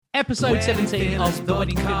Episode 17 of the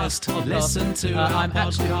Wedding Fitness podcast. I'm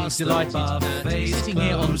absolutely delighted to be sitting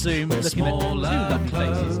here on Zoom looking at two lovely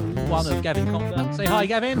faces. One of Gavin Conder. Say hi,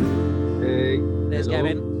 Gavin. Hey. There's Hello.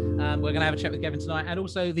 Gavin. We're going to have a chat with Gavin tonight. And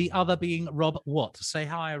also the other being Rob Watt. Say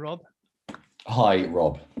hi, Rob. Hi,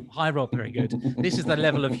 Rob. Hi, Rob. Very good. This is the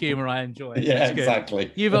level of humour I enjoy. Yeah, That's good.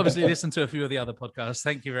 exactly. You've obviously listened to a few of the other podcasts.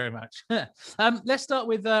 Thank you very much. Let's start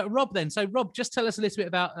with Rob then. So, Rob, just tell us a little bit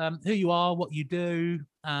about who you are, what you do.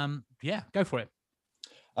 Yeah, go for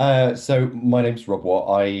it. So my name's Rob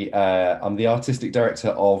Watt. I'm the artistic director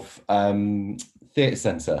of Theatre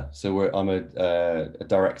Centre. So I'm a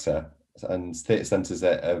director, and Theatre Centres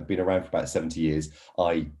have been around for about 70 years.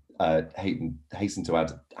 I hasten to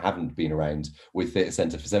add, haven't been around with Theatre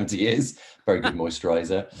Centre for 70 years. Very good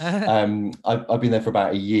moisturiser. I've been there for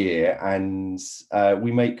about a year, and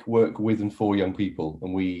we make work with and for young people,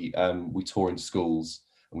 and we tour into schools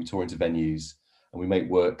and we tour into venues, and we make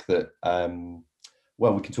work that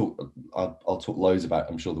well, we can talk. I'll talk loads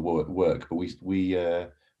about, I'm sure, the work, but we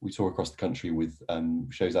tour across the country with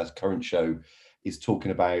shows. Our current show is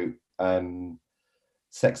talking about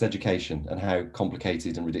sex education and how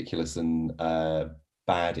complicated and ridiculous and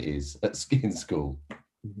bad it is in school.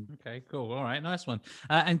 Okay, cool. All right, nice one.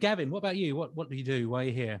 And Gavin, what about you? What do you do? Why are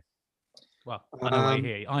you here? Well, I know why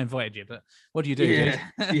you're here. I invited you, but what do you do?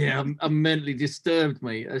 Yeah, I'm mentally disturbed,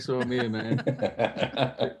 mate. That's why I'm here, man.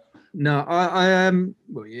 No, I am.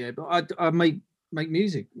 Well, yeah, but I make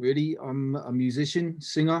music. Really, I'm a musician,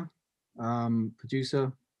 singer,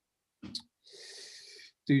 producer.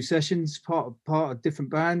 Do sessions, part of different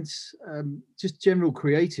bands. Just general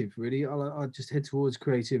creative, really. I just head towards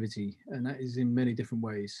creativity, and that is in many different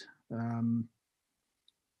ways.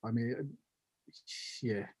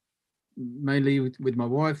 Yeah, mainly with my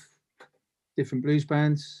wife, different blues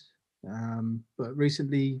bands, but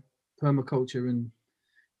recently permaculture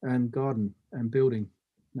and garden and building,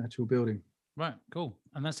 natural building. Right, cool.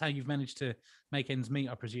 And that's how you've managed to make ends meet,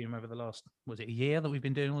 I presume, over the last, was it a year that we've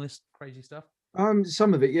been doing all this crazy stuff?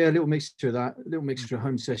 Some of it, yeah, a little mixture of that, a little mixture of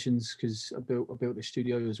home sessions, because I built the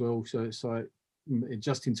studio as well, so it's like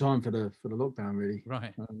just in time for the lockdown, really.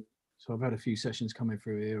 Right. So I've had a few sessions coming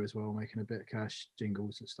through here as well, making a bit of cash,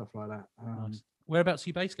 jingles and stuff like that. Nice. Whereabouts are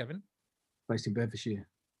you based, Gavin? Based in Bedfordshire.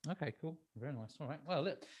 Okay, cool. Very nice. All right. Well,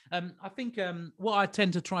 look, I think what I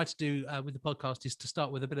tend to try to do with the podcast is to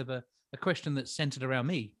start with a bit of a question that's centered around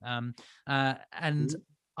me. And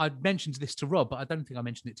I mentioned this to Rob, but I don't think I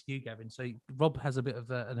mentioned it to you, Gavin. So Rob has a bit of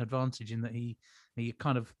an advantage in that he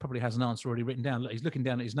kind of probably has an answer already written down. Look, he's looking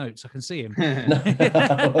down at his notes. I can see him.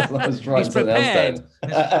 I was He's prepared.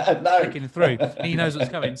 No. Looking through. He knows what's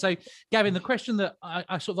coming. So, Gavin, the question that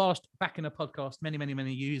I sort of asked back in a podcast many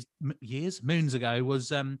moons ago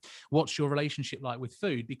was, what's your relationship like with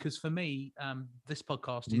food? Because for me, this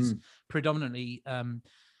podcast is predominantly...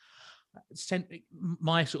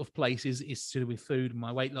 my sort of place is to do with food and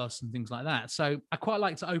my weight loss and things like that. So I quite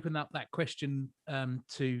like to open up that question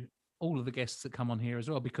to all of the guests that come on here as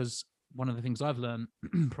well, because one of the things I've learned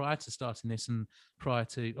prior to starting this and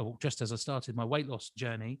just as I started my weight loss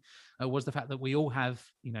journey was the fact that we all have,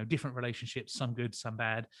 different relationships, some good, some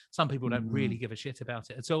bad. Some people don't really give a shit about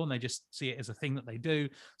it at all, and they just see it as a thing that they do.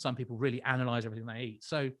 Some people really analyze everything they eat.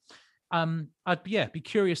 So I'd be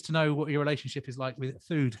curious to know what your relationship is like with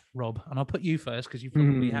food, Rob. And I'll put you first because you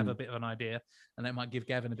probably have a bit of an idea, and that might give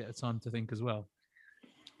Gavin a bit of time to think as well.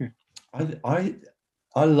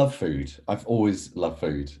 I love food. I've always loved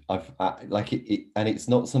food. I've like it, and it's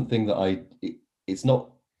not something that it's not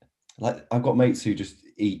like I've got mates who just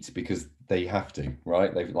eat because they have to,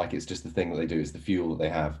 right? They've like it's just the thing that they do. It's the fuel that they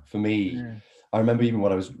have. For me. Yeah. I remember even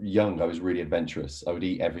when I was young, I was really adventurous. I would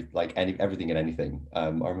eat everything and anything. I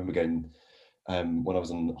remember going when I was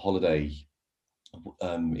on holiday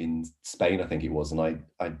in Spain, I think it was, and I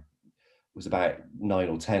was about 9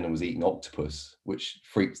 or 10 and was eating octopus, which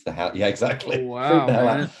freaks the hell. Yeah, exactly. Oh, wow.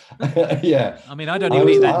 Out. Yeah. I mean, I don't even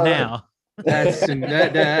eat that now. That's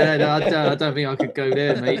I don't think I could go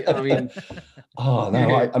there, mate. I mean, oh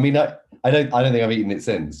no, I don't think I've eaten it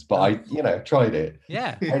since, but I tried it.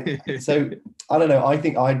 Yeah. So I don't know. I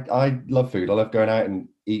think I love food. I love going out and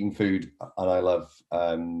eating food, and I love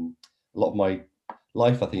a lot of my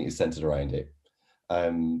life, I think, is centered around it.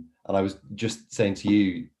 And I was just saying to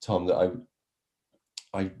you, Tom, that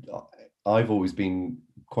I've always been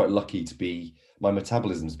quite lucky to be. My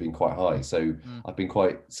metabolism's been quite high, so I've been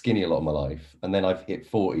quite skinny a lot of my life, and then I've hit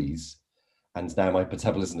 40s, and now my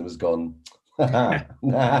metabolism has gone.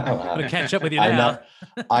 Gotta catch up with you now.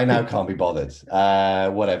 I now can't be bothered.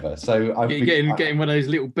 Whatever. So I'm getting one of those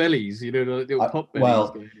little bellies, the little pop bellies.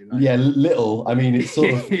 Well, yeah, little. I mean, it's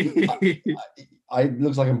sort of. it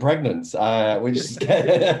looks like I'm pregnant, which is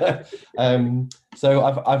so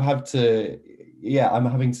I've had to, I'm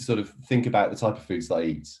having to sort of think about the type of foods that I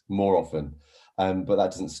eat more often, but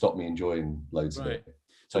that doesn't stop me enjoying loads of it.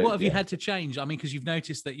 So what have you had to change? I mean, because you've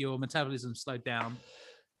noticed that your metabolism slowed down,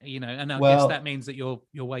 and I guess that means that your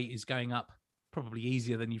weight is going up probably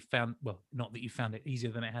easier than you found. Well, not that you found it easier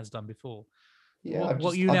than it has done before. Yeah.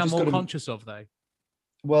 What are you now more conscious of, though?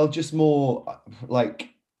 Well, just more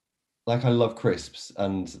like I love crisps,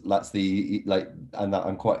 and that's and that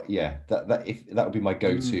I'm quite that would be my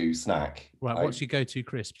go-to snack. Right. What's your go-to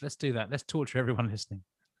crisp? Let's do that. Let's torture everyone listening.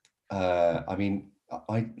 I mean,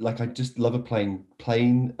 I just love a plain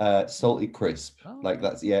salty crisp. Like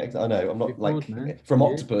that's I know I'm not like from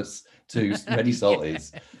octopus to ready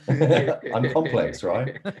salties. I'm complex,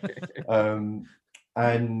 right?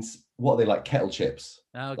 And what are they, like kettle chips?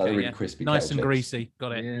 Okay, like really crispy, nice and chips. Greasy.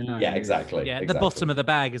 Got it. Yeah, exactly. Yeah, exactly. The bottom of the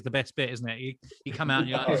bag is the best bit, isn't it? You come out and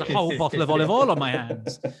you're like, there's a whole bottle of olive oil on my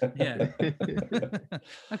hands. Yeah.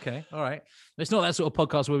 Okay, all right. It's not that sort of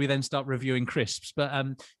podcast where we then start reviewing crisps, but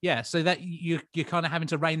so that you're kind of having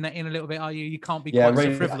to rein that in a little bit, are you? You can't be quite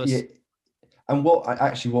so frivolous. Yeah. And what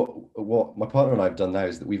my partner and I have done now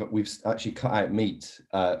is that we've actually cut out meat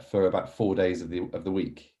for about 4 days of the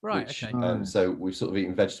week. Right. Okay. So we've sort of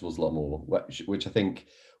eaten vegetables a lot more, which I think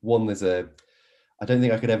I don't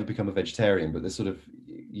think I could ever become a vegetarian, but there's sort of,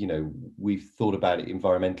 we've thought about it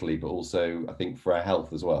environmentally, but also I think for our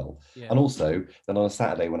health as well. Yeah. And also then on a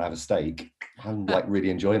Saturday when I have a steak, I'm like really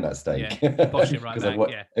enjoying that steak. Yeah, bosh it right back.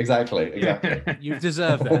 Yeah. Exactly. You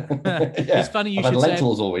deserve that. It's funny I've had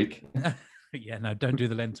lentils all week. Yeah, no, don't do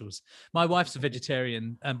the lentils. My wife's a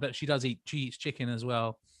vegetarian, but she eats chicken as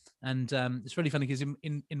well. And it's really funny because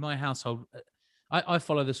in my household, I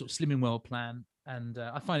follow the sort of Slimming World plan, and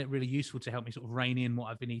I find it really useful to help me sort of rein in what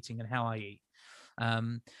I've been eating and how I eat.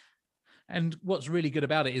 And what's really good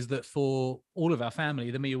about it is that for all of our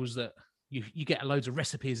family, the meals that you get loads of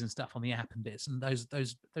recipes and stuff on the app and bits, and those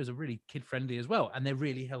are really kid friendly as well, and they're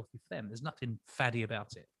really healthy for them. There's nothing faddy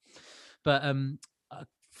about it. But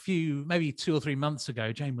maybe 2 or 3 months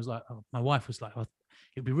ago, Jane was like, my wife was like,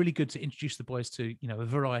 it'd be really good to introduce the boys to, a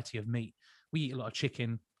variety of meat. We eat a lot of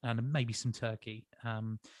chicken and maybe some turkey.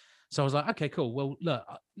 So I was like, okay, cool. Well, look,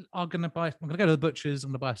 I'm going to go to the butcher's.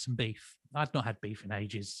 I'm going to buy some beef. I'd not had beef in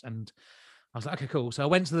ages. And I was like, okay, cool. So I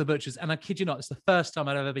went to the butcher's, and I kid you not, it's the first time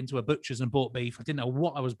I'd ever been to a butcher's and bought beef. I didn't know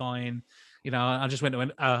what I was buying. I just went,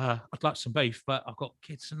 I'd like some beef, but I've got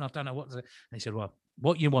kids and I don't know what to do. And he said, well,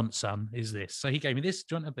 what you want, son, is this. So he gave me this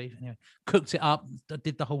joint of beef, anyway, cooked it up,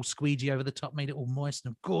 did the whole squeegee over the top, made it all moist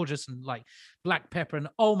and gorgeous and like black pepper. And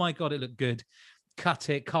oh my God, it looked good. Cut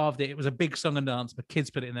it, carved it. It was a big song and dance, but kids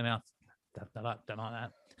put it in their mouth. Don't like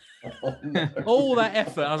that. Oh, no. All that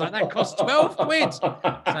effort. I was like, that cost 12 quid. So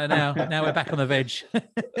now we're back on the veg.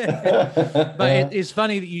 But it's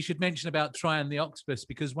funny that you should mention about trying the octopus,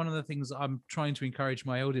 because one of the things that I'm trying to encourage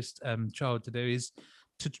my oldest child to do is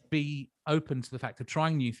to be open to the fact of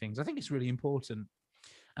trying new things. I think it's really important.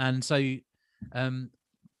 And so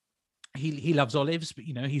he loves olives, but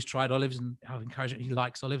he's tried olives, and I've encouraged him. He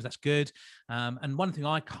likes olives. That's good. And one thing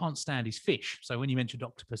I can't stand is fish. So when you mentioned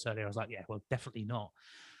octopus earlier, I was like, yeah, well, definitely not.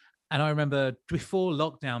 And I remember before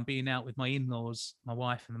lockdown being out with my in-laws, my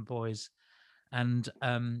wife and the boys, and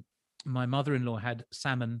my mother-in-law had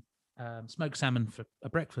salmon, smoked salmon for a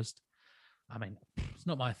breakfast. I mean, it's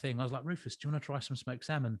not my thing. I was like, Rufus, do you want to try some smoked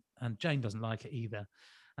salmon? And Jane doesn't like it either.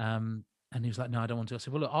 And he was like, no, I don't want to. I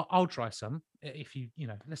said, well, look, I'll try some. If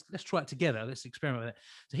let's try it together. Let's experiment with it.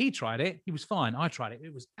 So he tried it. He was fine. I tried it.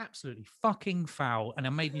 It was absolutely fucking foul. And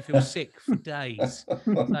it made me feel sick for days. So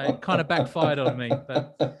it kind of backfired on me.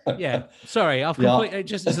 But yeah, sorry. It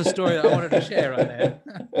just is a story that I wanted to share right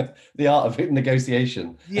there. The art of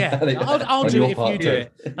negotiation. Yeah, I'll do it if you do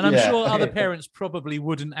it. And I'm sure other parents probably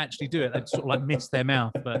wouldn't actually do it. They'd sort of like miss their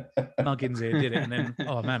mouth. But Muggins here did it. And then,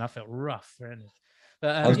 oh man, I felt rough.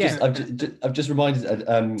 But, I've just reminded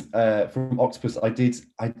from Octopus. I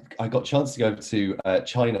got a chance to go to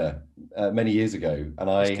China many years ago, and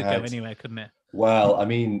I could go anywhere, couldn't it? Well, I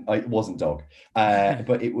mean, it wasn't dog,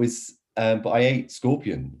 but it was. But I ate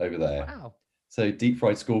scorpion over there. Wow. So deep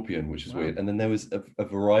fried scorpion, which was weird. And then there was a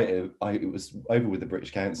variety of. It was over with the British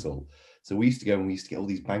Council, so we used to go and we used to get all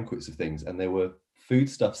these banquets of things, and there were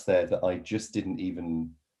foodstuffs there that I just didn't even.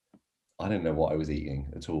 I don't know what I was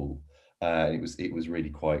eating at all. It was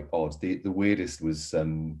really quite odd. The weirdest was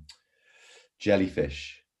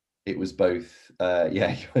jellyfish. It was both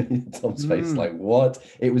Tom's face like what?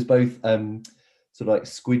 It was both sort of like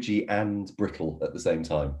squidgy and brittle at the same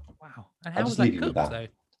time. Wow. And how was that cooked though?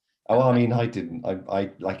 Oh, I mean, I didn't. I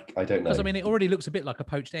don't know. Because I mean, it already looks a bit like a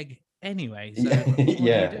poached egg anyway. So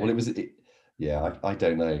yeah. Well, I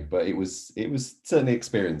don't know, but it was certainly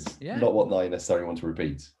experience. Yeah. Not what I necessarily want to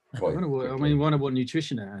repeat. I wonder what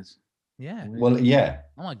nutrition it has. Yeah. Well, yeah.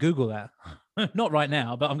 I might Google that. Not right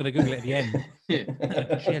now, but I'm going to Google it at the end. Yeah.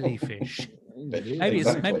 Jellyfish.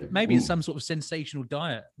 Maybe it's some sort of sensational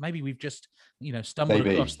diet. Maybe we've just stumbled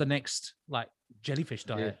across the next like jellyfish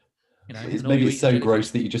diet. Maybe it's so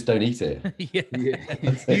gross that you just don't eat it. Yeah.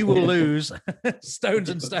 You will lose stones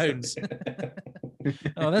and stones.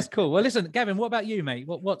 Oh, that's cool. Well, listen, Gavin, what about you, mate?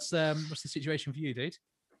 What's the situation for you, dude?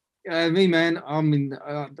 Me, man. I mean,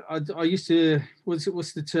 I used to.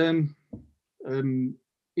 What's the term?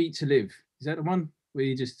 Eat to live. Is that the one where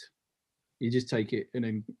you just take it and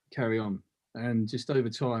then carry on? And just over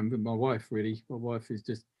time, with my wife is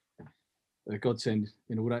just a godsend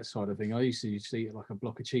in all that side of thing. I used to eat like a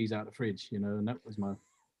block of cheese out of the fridge, and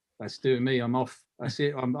that's doing me. I'm off. That's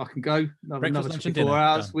it. I can go another 24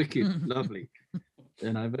 hours. Done. Wicked, lovely.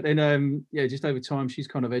 But then just over time, she's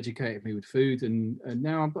kind of educated me with food, and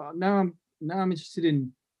now I'm interested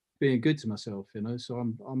in being good to myself. So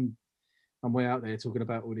I'm way out there talking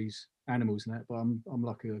about all these animals and that, but I'm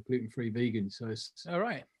like a gluten-free vegan. So it's all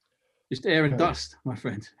right. Just air and dust, my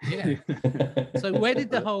friend. Yeah. So where do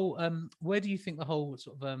you think the whole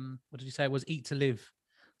sort of what did you say was eat to live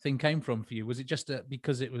thing came from for you? Was it just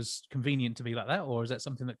because it was convenient to be like that, or is that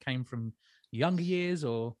something that came from younger years?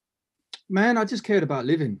 Or man, I just cared about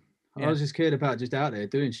living. Yeah. I was just cared about just out there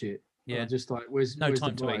doing shit. Yeah. Just like where's time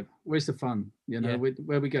the to vibe? eat. Where's the fun? Where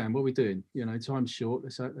are we going? What are we doing? Time's short.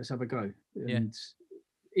 Let's have a go. And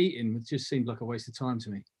eating just seemed like a waste of time to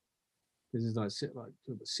me. This is like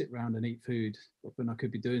sit around and eat food when I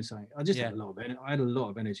could be doing something. I just had a lot of energy. I had a lot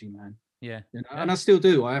of energy, man. Yeah. And I still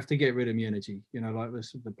do. I have to get rid of my energy. Like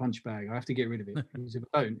the punch bag. I have to get rid of it because if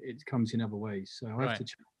I don't, it comes in other ways. So I have to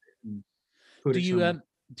change it and put it.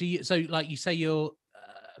 Do you? So like you say, you're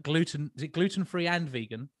gluten? Is it gluten free and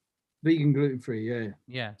vegan? Vegan, gluten free. Yeah.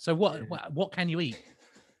 Yeah. So what can you eat?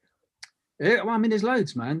 Yeah, well, I mean, there's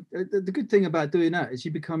loads, man. The good thing about doing that is you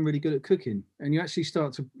become really good at cooking, and you actually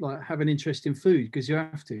start to like have an interest in food because you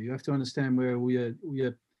have to understand where all your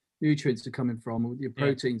nutrients are coming from, or your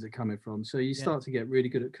proteins are coming from. So you start to get really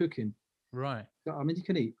good at cooking. Right. I mean, you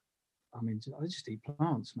can eat. I mean, I just eat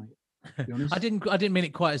plants, mate. To be honest. I didn't mean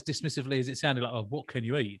it quite as dismissively as it sounded. Like, oh, what can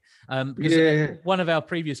you eat? Because one of our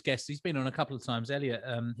previous guests, he's been on a couple of times, Elliot.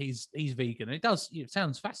 He's vegan, and it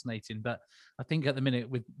sounds fascinating. But I think at the minute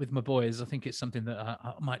with my boys, I think it's something that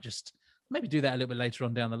I might just maybe do that a little bit later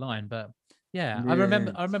on down the line. But yeah. I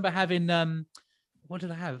remember having what did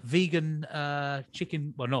I have? Vegan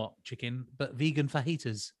chicken. Well, not chicken, but vegan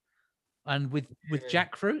fajitas. And with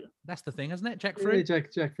jackfruit, that's the thing, isn't it? Jackfruit. Yeah,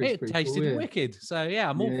 jackfruit. It tasted wicked. So yeah,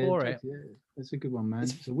 I'm all for it. Yeah, it's a good one, man.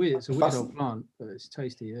 It's a weird old plant, but it's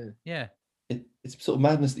tasty. Yeah. Yeah. It's sort of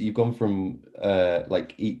madness that you've gone from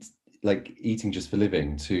eating just for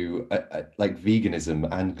living to like veganism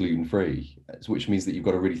and gluten free, which means that you've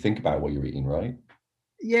got to really think about what you're eating, right?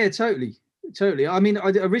 Yeah, totally. I mean,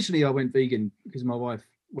 originally I went vegan because my wife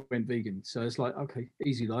went vegan, so it's like, okay,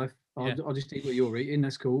 easy life. I'll just eat what you're eating.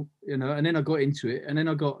 That's cool, And then I got into it, and then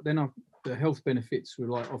the health benefits were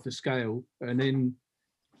like off the scale, and then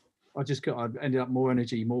I ended up more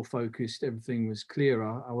energy, more focused. Everything was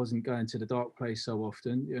clearer. I wasn't going to the dark place so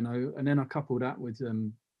often, And then I coupled that with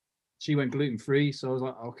she went gluten free, so I was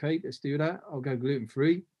like, okay, let's do that. I'll go gluten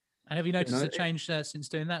free. And have you noticed a change since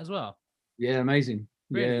doing that as well? Yeah, amazing.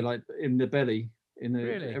 Really? Yeah, like in the belly,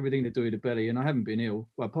 really? Everything to do with the belly, and I haven't been ill.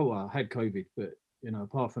 Well, probably I had COVID, but.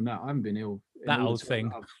 Apart from that, I haven't been ill. That old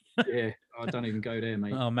thing. I don't even go there,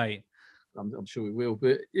 mate. Oh, mate. I'm sure we will,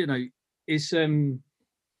 but it's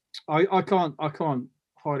I can't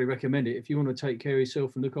highly recommend it if you want to take care of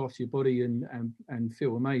yourself and look after your body and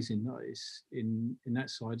feel amazing. It's in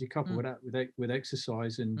that side. You couple with that with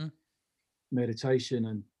exercise and meditation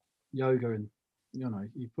and yoga, and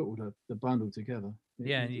you put all the bundle together.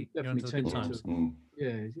 Yeah, you definitely tend to.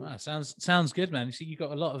 Yeah. Wow, sounds good, man. You see, you've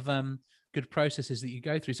got a lot of good processes that you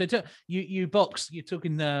go through. So you box. You're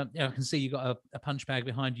talking. I can see you got a punch bag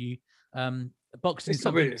behind you. Boxing.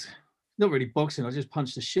 It's not really boxing. I just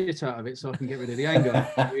punch the shit out of it so I can get rid of the anger.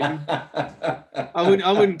 Really.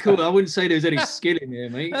 I wouldn't say there's any skill in there,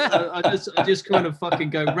 mate. I just kind of fucking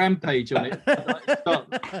go rampage on it.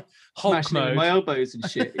 Start smashing it with my elbows and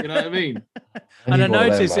shit. You know what I mean? And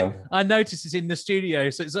I notice it's in the studio,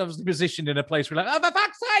 so it's obviously positioned in a place where like, oh, for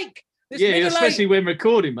fuck's sake! especially when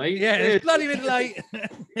recording, mate. Yeah, it's bloody bit late.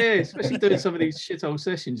 Yeah, especially doing some of these shithole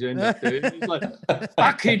sessions you end up doing. It's like,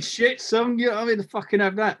 fucking shit, son. You know what I mean? Fucking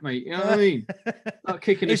have that, mate. You know what I mean? Like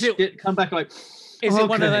kicking the shit, come back like. Is it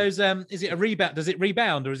one of those? Is it a rebound? Does it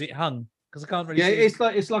rebound or is it hung? Because I can't really. Yeah,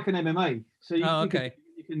 see. it's like an MMA. So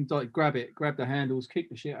you can like grab the handles, kick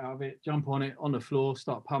the shit out of it, jump on it on the floor,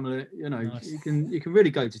 start pummeling it. You know, nice. you can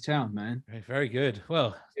really go to town, man. Very good.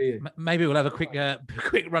 Well, maybe we'll have a quick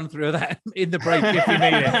run through of that in the break if we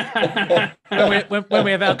need it. when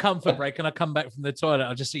we have our comfort break and I come back from the toilet,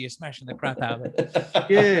 I'll just see you smashing the crap out of it.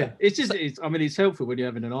 Yeah, it's helpful when you're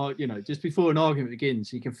having an argument. You know, just before an argument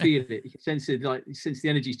begins, you can feel it. You can sense it, like sense the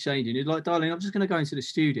energy's changing. You're like, darling, I'm just going to go into the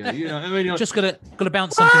studio. You know, I mean, just got to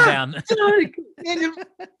bounce something down.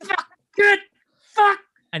 Fuck.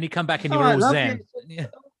 And you come back and you're all zen. Yeah.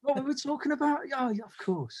 What were we talking about? Oh, yeah, of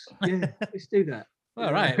course. Yeah, let's do that.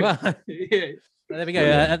 All right. Well, yeah. There we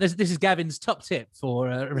go. This is Gavin's top tip for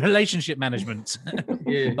relationship management.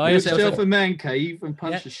 Yeah, buy yourself a man cave and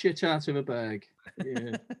punch the shit out of a bag.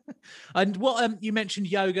 Yeah. And what you mentioned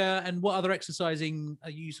yoga, and what other exercising are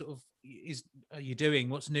you are you doing?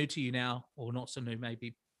 What's new to you now, or not so new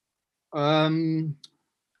maybe?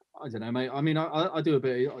 I don't know, mate. I mean, I do a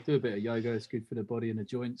bit of yoga. It's good for the body and the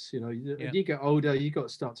joints. You know, you get older, you got to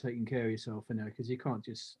start taking care of yourself, because you can't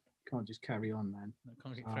just carry on, man.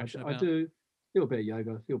 I do a little bit of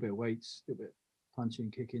yoga, a little bit of weights, a little bit of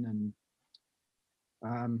punching, kicking,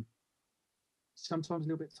 and sometimes a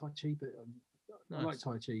little bit of Tai Chi. But I like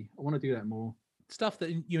Tai Chi. I want to do that more. Stuff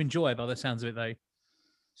that you enjoy, by the sounds of it, though.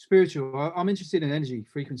 Spiritual. I'm interested in energy,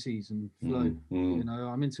 frequencies, and flow. You know,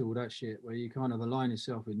 I'm into all that shit where you kind of align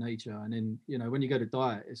yourself with nature, and then when you go to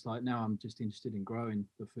diet, it's like now I'm just interested in growing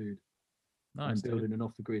the food, and building an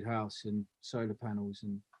off-the-grid house and solar panels,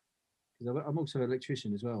 and because I'm also an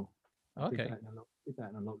electrician as well. Okay. Did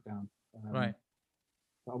that in a lockdown. Right.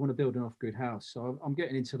 But I want to build an off-grid house, so I'm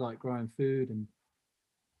getting into like growing food and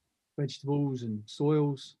vegetables and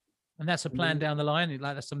soils. And that's a plan down the line.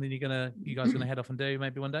 Like that's something you guys gonna head off and do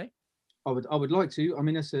maybe one day. I would like to. I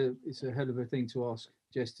mean, it's a hell of a thing to ask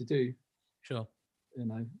Jess to do. Sure.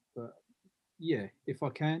 But yeah, if I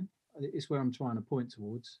can, it's where I'm trying to point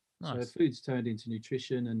towards. Nice. So food's turned into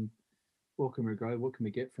nutrition, and what can we grow? What can we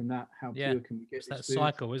get from that? How pure can we get? It's that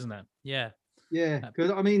cycle, isn't it? Yeah. Yeah, because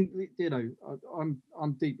I mean,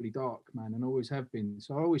 I'm deeply dark, man, and always have been.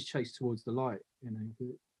 So I always chase towards the light.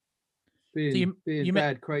 Being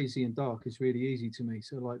bad, crazy, and dark is really easy to me.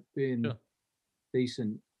 So like being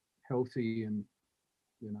decent, healthy, and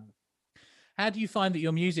How do you find that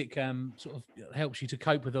your music sort of helps you to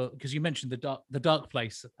cope with because you mentioned the dark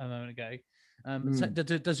place a moment ago? So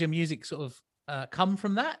does your music sort of come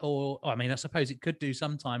from that, or I mean, I suppose it could do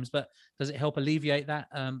sometimes, but does it help alleviate that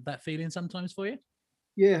that feeling sometimes for you?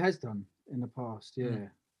 Yeah, it has done in the past. Yeah,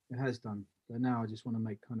 it has done. But now I just want to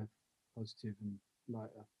make kind of positive and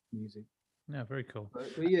lighter music. Yeah, very cool.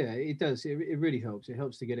 But yeah, it does. It really helps. It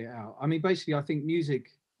helps to get it out. I mean, basically, I think music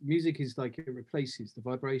is like it replaces the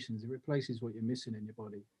vibrations. It replaces what you're missing in your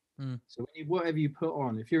body. So whatever you put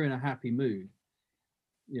on, if you're in a happy mood,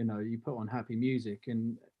 you put on happy music,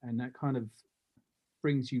 and that kind of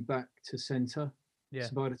brings you back to center. Yeah.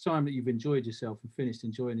 So by the time that you've enjoyed yourself and finished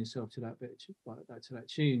enjoying yourself to that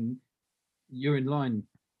tune, you're in line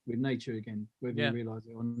with nature again, whether you realize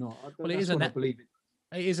it or not. I believe it.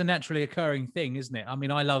 It is a naturally occurring thing, isn't it? I mean,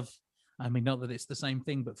 not that it's the same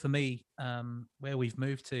thing, but for me, where we've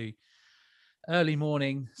moved to, early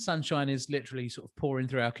morning, sunshine is literally sort of pouring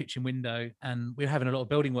through our kitchen window, and we're having a lot of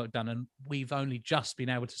building work done, and we've only just been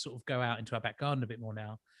able to sort of go out into our back garden a bit more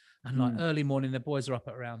now. And like early morning, the boys are up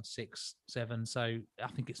at around 6, 7. So I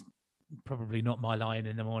think it's probably not my line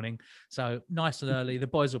in the morning. So nice and early, the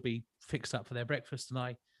boys will be fixed up for their breakfast, and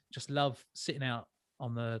I just love sitting out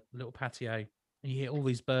on the little patio. And you hear all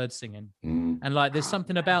these birds singing, and like there's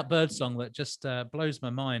something about birdsong that just blows my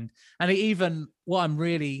mind. And even what I'm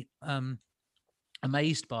really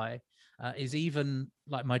amazed by is even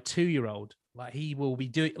like my 2-year-old, like he will be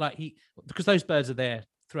doing because those birds are there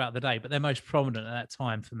throughout the day, but they're most prominent at that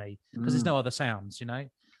time for me because there's no other sounds,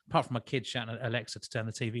 apart from my kids shouting at Alexa to turn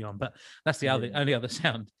the TV on. But that's the only other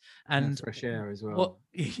sound. And fresh air as well.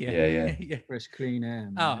 Yeah. Fresh, clean air.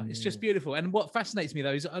 Man. It's just beautiful. And what fascinates me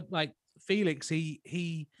though is like Felix,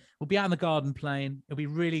 he will be out in the garden playing. He'll be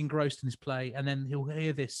really engrossed in his play, and then he'll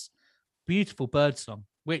hear this beautiful bird song,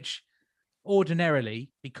 which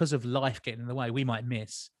ordinarily, because of life getting in the way, we might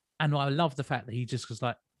miss. And I love the fact that he just was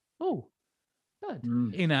like, "Oh, bird,"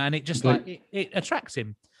 and it just it attracts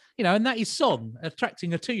him, and that is song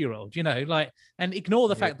attracting a 2-year-old, and ignore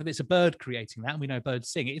the fact that it's a bird creating that, and we know birds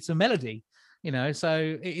sing. It's a melody.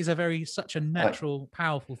 So it is such a natural,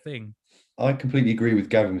 powerful thing. I completely agree with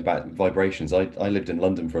Gavin about vibrations. I lived in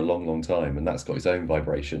London for a long, long time, and that's got its own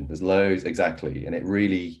vibration. There's loads, exactly, and it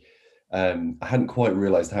really, I hadn't quite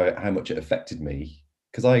realised how much it affected me,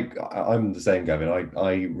 because I'm the same, Gavin.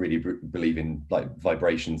 I really believe in like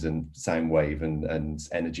vibrations and sound wave and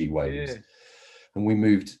energy waves. Yeah. And we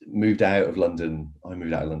moved out of London. I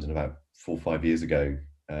moved out of London about 4 or 5 years ago.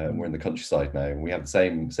 We're in the countryside now, and we have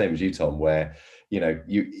the same as you, Tom, where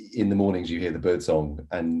you in the mornings you hear the bird song,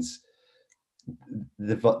 and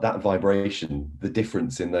that vibration, the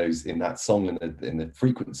difference in that song and in the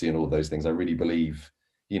frequency and all of those things, I really believe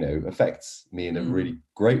affects me in a really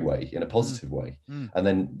great way, in a positive way. And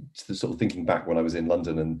then sort of thinking back when I was in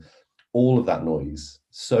London and all of that noise,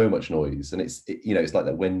 so much noise, and it's like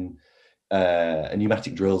that when a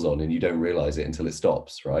pneumatic drill's on and you don't realize it until it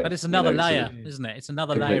stops, right? But it's another layer, isn't it? It's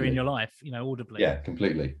another layer in your life, audibly. Yeah,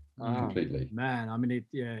 completely. Completely. Man, I mean,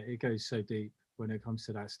 it goes so deep when it comes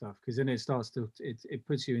to that stuff, because then it starts to it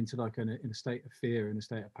puts you into like in a state of fear, in a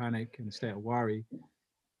state of panic, in a state of worry.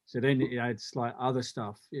 So then it adds like other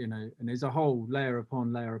stuff, and there's a whole layer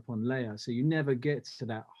upon layer upon layer. So you never get to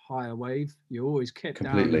that higher wave. You're always kept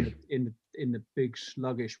down in the big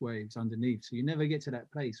sluggish waves underneath. So you never get to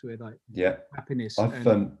that place where like happiness.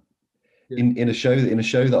 In a show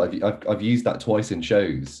that I've used that twice in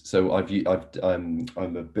shows. So I'm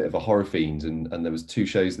a bit of a horror fiend, and there was 2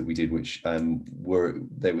 shows that we did which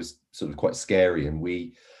was sort of quite scary, and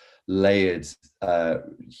we layered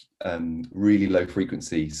really low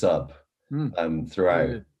frequency sub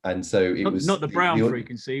throughout. And so it was not the brown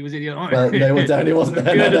frequency, was it? Well, no, it wasn't.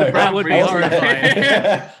 The brown would be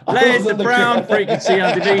horrifying. Layered the brown frequency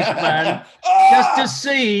underneath, man. Just to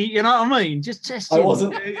see, you know what I mean? Just testing. I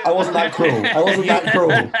wasn't that cruel.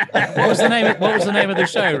 What was the name of the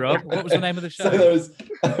show, Rob? What was the name of the show?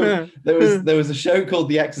 So there was a show called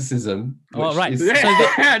The Exorcism. Oh, right.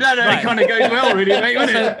 It kind of goes well, really, mate,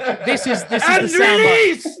 wouldn't it? This is the sound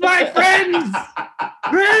release, my friends!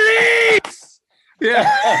 Release!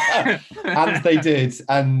 Yeah. And they did,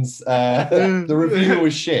 and the review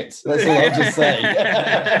was shit. That's all I'll just say.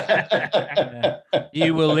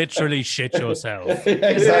 You will literally shit yourself.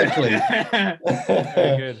 Exactly.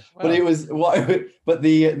 Very good. Wow. But it was but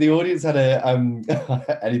the audience had a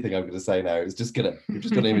anything I'm going to say now is just got an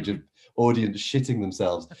image of audience shitting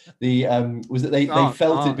themselves. The was that they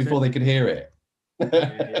felt it before they could hear it.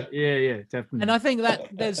 Yeah, definitely. And I think that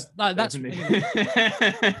there's like that's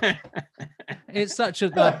it's such a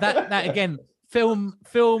that again, film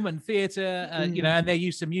and theatre, and their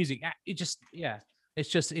use of music. It's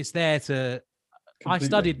there to. Completely. I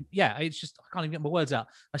studied. It's just I can't even get my words out.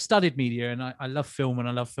 I studied media, and I love film and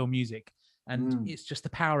I love film music, and it's just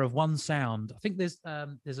the power of one sound. I think there's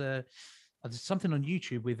something on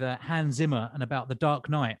YouTube with Hans Zimmer and about the Dark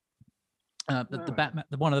Knight. The Batman,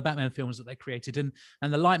 one of the Batman films that they created, and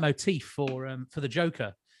the leitmotif for the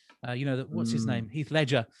Joker, what's his name, Heath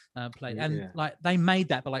Ledger played, like they made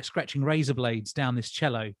that by like scratching razor blades down this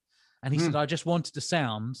cello, and he said I just wanted a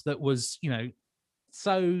sound that was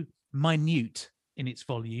so minute in its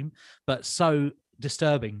volume, but so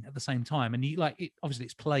disturbing at the same time, and obviously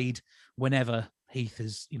it's played whenever Heath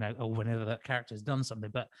is or whenever that character has done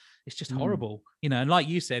something, but it's just horrible, and like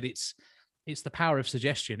you said, it's the power of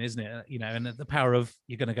suggestion, isn't it? And the power of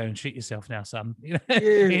you're going to go and shoot yourself now, son.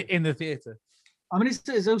 In the theatre. I mean,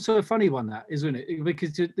 it's also a funny one, that isn't it?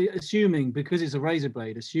 Because because it's a razor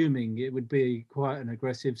blade, assuming it would be quite an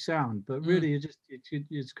aggressive sound, but really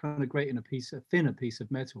it's kind of grating a thinner piece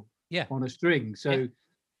of metal on a string. So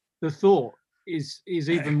the thought is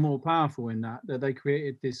even more powerful in that they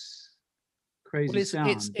created this crazy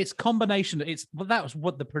sound. It's combination. That was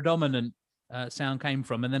what the predominant sound came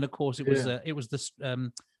from, and then of course it was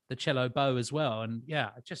the cello bow as well, and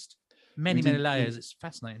just many layers. It's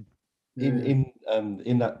fascinating. In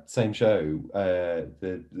that same show,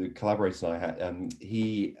 the collaborator I had,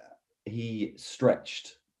 he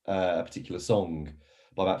stretched a particular song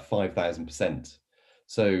by about 5,000%.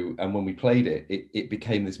 So, and when we played it, it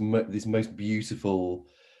became this most beautiful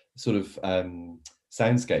sort of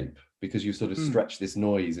soundscape, because you sort of stretch this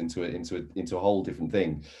noise into a whole different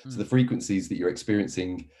thing. So the frequencies that you're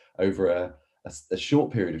experiencing over a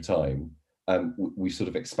short period of time, we sort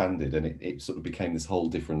of expanded, and it sort of became this whole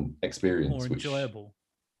different experience. More enjoyable.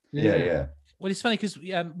 Yeah. Well, it's funny because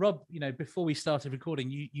Rob, before we started recording,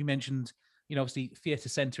 you mentioned, obviously Theatre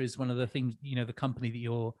Centre is one of the things, the company that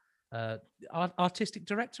you're artistic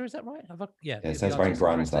director, is that right? It sounds very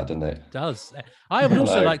grand, that, doesn't it? It does. I would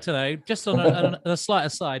also like to know, just on a slight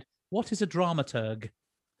aside, what is a dramaturg?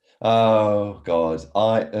 Oh God,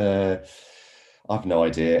 I've no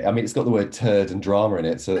idea. I mean, it's got the word turd and drama in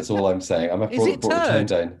it, so that's all I'm saying. I'm Is it brought the tone turd?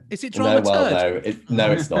 down. Is it No, dramaturg? well,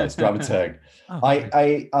 no, it's not. It's dramaturg. Oh,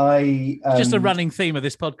 It's just a running theme of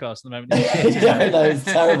this podcast at the moment. Yeah, no, it's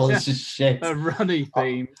terrible. It's just shit. A runny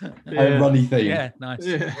theme. A runny theme. Yeah, nice.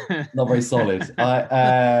 Yeah. Not very solid.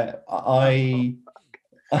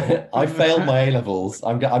 I failed my A levels.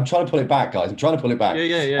 I'm trying to pull it back, guys. I'm trying to pull it back.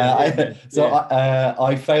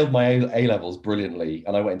 I failed my A levels brilliantly,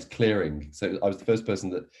 and I went into clearing. So I was the first person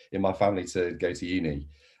that in my family to go to uni,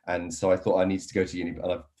 and so I thought I needed to go to uni,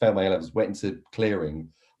 and I failed my A levels. Went into clearing,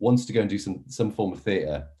 wanted to go and do some form of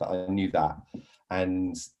theatre. That I knew that,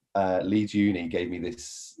 and Leeds Uni gave me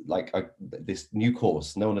this this new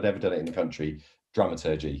course. No one had ever done it in the country,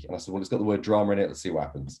 dramaturgy, and I said, well, it's got the word drama in it. Let's see what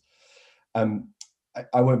happens.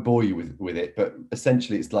 I won't bore you with it, but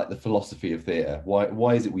essentially it's like the philosophy of theatre.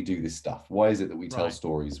 Why is it we do this stuff? Why is it that we tell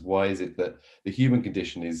stories? Why is it that the human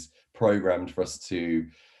condition is programmed for us to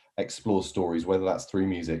explore stories, whether that's through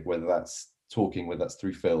music, whether that's talking, whether that's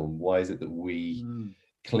through film? Why is it that we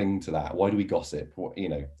cling to that? Why do we gossip?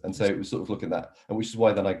 And so it was sort of looking at that, and which is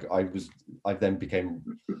why then I then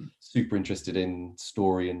became super interested in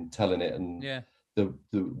story and telling it, and the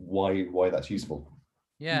why that's useful.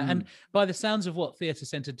 Yeah, and by the sounds of what Theatre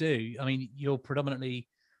Centre do, I mean, you're predominantly,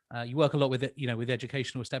 you work a lot with it, with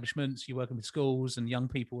educational establishments, you're working with schools and young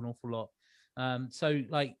people an awful lot. So,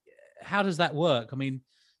 like, how does that work? I mean,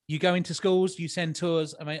 you go into schools, you send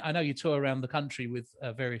tours. I mean, I know you tour around the country with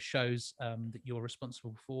various shows that you're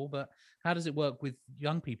responsible for, but how does it work with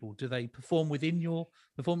young people? Do they perform within your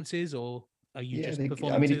performances, or are you just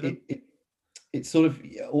performing to them? It's sort of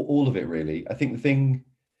all of it, really. I think the thing...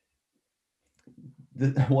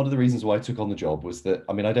 one of the reasons why I took on the job was that,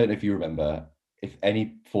 I mean, I don't know if you remember, if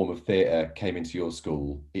any form of theatre came into your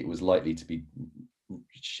school, it was likely to be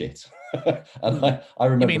shit. And I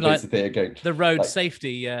remember bits like of theatre going... The road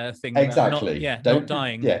safety thing. Exactly. Not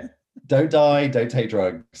dying. Yeah. Don't die, don't take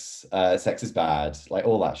drugs, sex is bad, like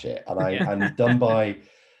all that shit. And done by...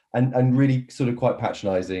 And really sort of quite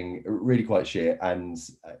patronising, really quite shit. And,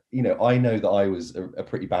 I know that I was a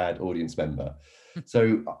pretty bad audience member.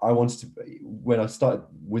 So I wanted to, when I started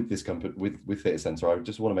with this company, with Theatre Centre, I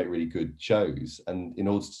just want to make really good shows. And in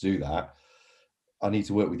order to do that, I need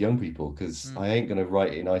to work with young people, because I ain't going to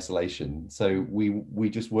write in isolation. So we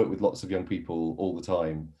just work with lots of young people all the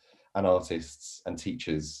time, and artists and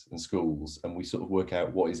teachers and schools. And we sort of work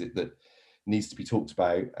out what is it that needs to be talked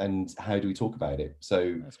about and how do we talk about it.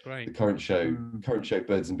 So that's great. The current show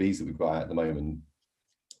Birds and Bees that we've got out at the moment,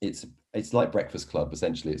 it's like Breakfast Club,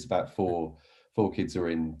 essentially. It's about four kids are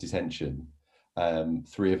in detention,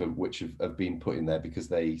 3 of them which have been put in there because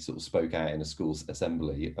they sort of spoke out in a school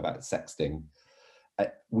assembly about sexting.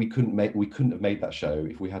 We couldn't have made that show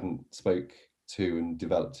if we hadn't spoke to and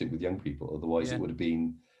developed it with young people. Otherwise it would have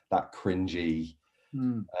been that cringy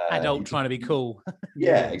adult trying to be cool.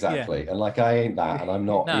 Yeah, exactly. And like, I ain't that, and I'm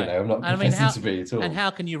not. No. I'm not professing to be at all. And how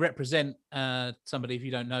can you represent somebody if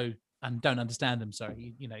you don't know and don't understand them?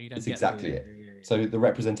 Sorry, you don't. It's exactly it. So the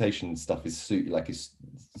representation stuff is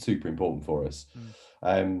super important for us.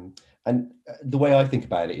 And the way I think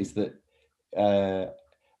about it is that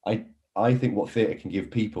I think what theatre can give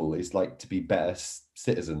people is like to be better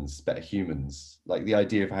citizens, better humans. Like the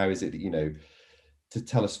idea of how is it that, to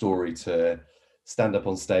tell a story, to stand up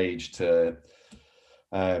on stage, to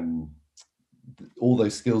all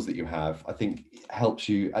those skills that you have, I think helps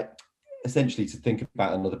you essentially to think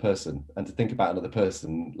about another person, and to think about another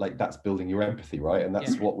person, like that's building your empathy, right? And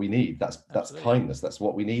that's what we need. That's kindness. That's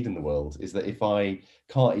what we need in the world, is that if I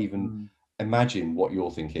can't even imagine what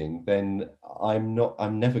you're thinking, then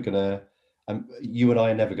you and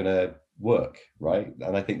I are never gonna work, right?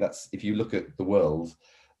 And I think that's, if you look at the world,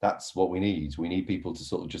 that's what we need. We need people to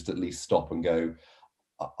sort of just at least stop and go,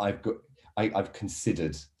 I've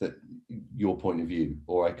considered that your point of view,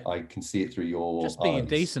 or I can see it through your just being eyes.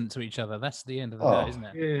 Decent to each other. That's the end of the day, isn't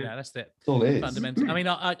it? Yeah, that's it. That's all it is. Fundamental. I mean,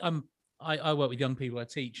 I work with young people. I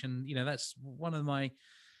teach, and that's one of my.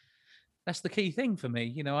 That's the key thing for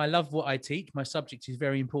me. I love what I teach. My subject is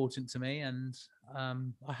very important to me, and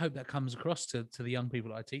I hope that comes across to the young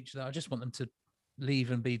people I teach. That I just want them to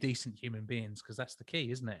leave and be decent human beings, because that's the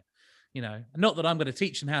key, isn't it? Not that I'm going to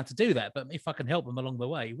teach them how to do that, but if I can help them along the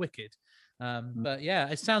way, wicked. But yeah,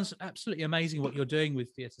 it sounds absolutely amazing what you're doing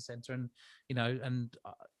with Theatre Centre, and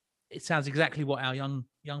it sounds exactly what our young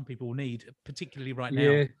people need, particularly right now.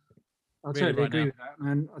 Yeah, I totally agree with that,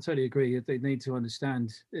 man. I totally agree. They need to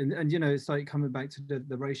understand, and it's like coming back to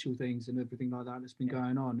the racial things and everything like that that's been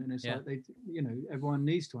going on, and it's like everyone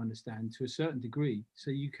needs to understand to a certain degree,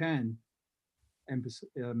 so you can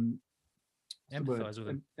Empathize with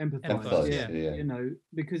them. Empathize, yeah. You know,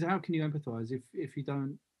 because how can you empathize if you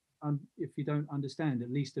don't understand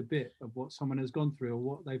at least a bit of what someone has gone through or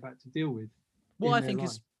what they've had to deal with? What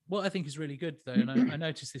I think is really good though, and I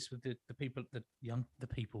noticed this with the people, the young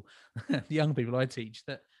people I teach,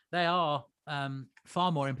 that they are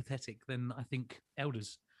far more empathetic than I think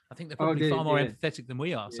elders. I think they're probably far more empathetic than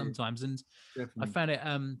we are sometimes. And definitely. I found it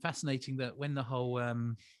fascinating that when the whole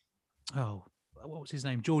what was his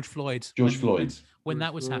name? George Floyd. When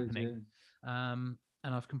that was happening. And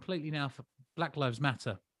I've completely now for Black Lives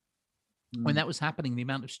Matter. When that was happening, the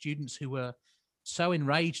amount of students who were so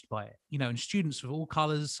enraged by it, you know, and students of all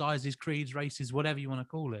colors, sizes, creeds, races, whatever you want to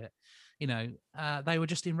call it, you know, they were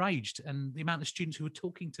just enraged. And the amount of students who were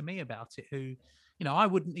talking to me about it, who, you know, I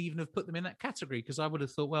wouldn't even have put them in that category, because I would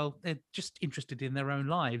have thought, well, they're just interested in their own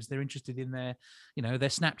lives. They're interested in their, you know, their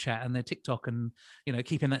Snapchat and their TikTok and, you know,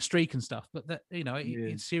 keeping that streak and stuff. But that, you know,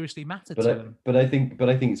 it seriously mattered to them. But I think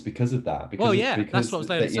it's because of that. Because, that's what I was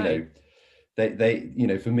there to say. You know, they, you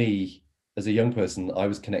know, for me, as a young person, I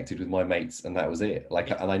was connected with my mates, and that was it.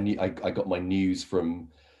 Like, and I knew I got my news from,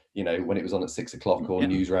 you know, when it was on at 6 o'clock or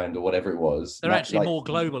Newsround or whatever it was. They're actually more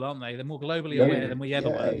global, aren't they? They're more globally aware than we ever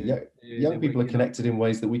were. Young people are connected in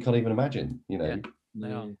ways that we can't even imagine. You know,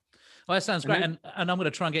 they are. Well, that sounds great, and I'm going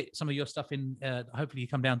to try and get some of your stuff in. Hopefully, you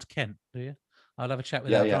come down to Kent, do you? I'll have a chat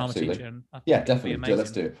with our drama teacher. And definitely.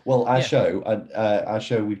 Let's do it. Well, our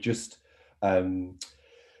show,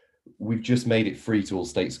 we've just made it free to all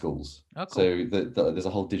state schools. Oh, cool. So there's a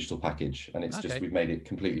whole digital package, and it's just, we've made it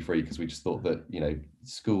completely free because we just thought that, you know,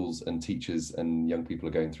 schools and teachers and young people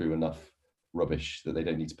are going through enough rubbish that they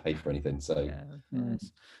don't need to pay for anything. So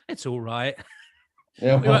it's all right.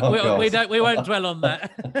 Yeah, we won't dwell on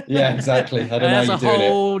that. Yeah, exactly. I don't know how you're doing it. That's a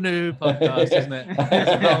whole new podcast, isn't it?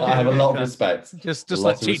 I have a lot of respect. Just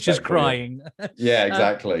like teachers crying. Yeah,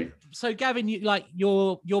 exactly. So Gavin,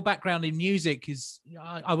 your background in music is,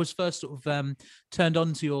 I was first sort of turned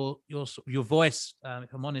on to your voice,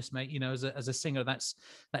 if I'm honest, mate. You know, as a singer,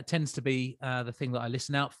 that tends to be the thing that I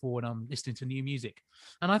listen out for when I'm listening to new music.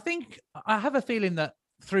 And I think I have a feeling that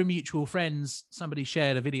through mutual friends, somebody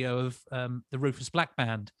shared a video of the Rufus Black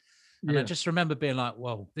band, and I just remember being like,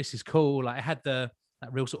 "Whoa, this is cool!" Like, it had that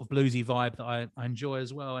real sort of bluesy vibe that I enjoy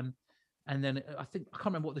as well. And then I can't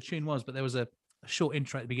remember what the tune was, but there was a short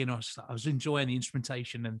intro at the beginning. I was enjoying the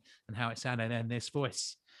instrumentation and how it sounded, and this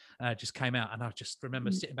voice just came out, and I just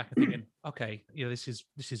remember sitting back and thinking, "Okay, you know, this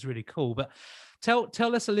is really cool." But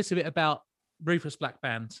tell us a little bit about Rufus Black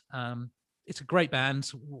Band. It's a great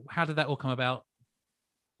band. How did that all come about?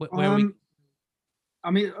 I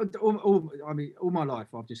mean, all my life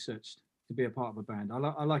I've just searched to be a part of a band. I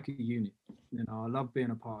like a unit. You know, I love being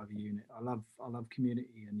a part of a unit. I love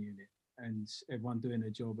community and unit, and everyone doing their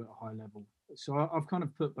job at a high level. So I've kind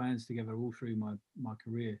of put bands together all through my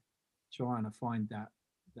career, trying to find that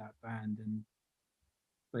band. And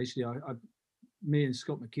basically, me and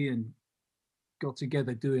Scott McKeon got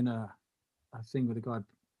together doing a thing with a guy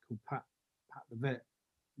called Pat the Vet,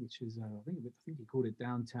 which is I think he called it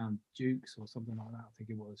Downtown Dukes or something like that. I think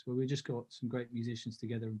it was. Where we just got some great musicians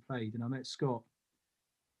together and played. And I met Scott,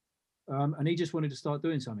 and he just wanted to start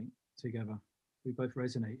doing something together. We both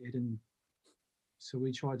resonated, and so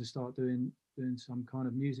we tried to start doing some kind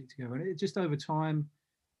of music together. And it just over time,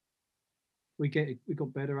 we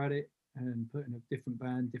got better at it, and putting a different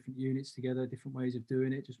band, different units together, different ways of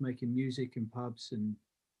doing it, just making music in pubs and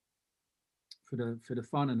for the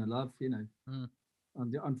fun and the love, you know.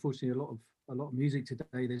 And unfortunately, a lot of music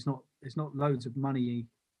today, there's not loads of money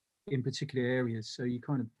in particular areas, so you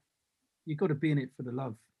got to be in it for the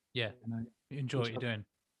love. Yeah, you know, you enjoy what you're doing.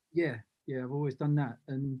 Yeah, I've always done that,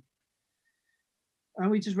 and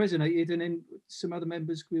we just resonated. And then some other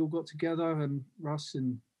members, we all got together, and Russ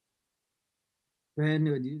and Ben,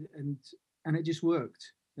 and it just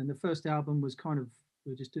worked. And the first album was kind of,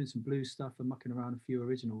 we were just doing some blues stuff and mucking around a few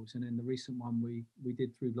originals. And then the recent one we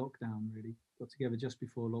did through lockdown, really got together just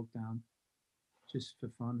before lockdown, just for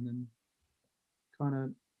fun. And kind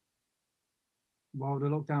of while the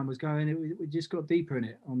lockdown was going, we just got deeper in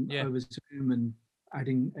it over Zoom and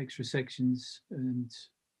adding extra sections. And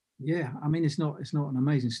I mean, it's not an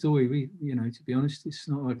amazing story. To be honest, it's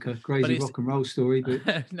not like a crazy rock and roll story.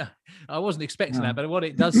 But no, I wasn't expecting that. But what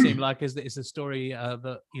it does seem like is that it's a story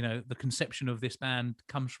that, you know, the conception of this band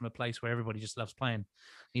comes from a place where everybody just loves playing,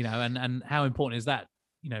 you know, and how important is that?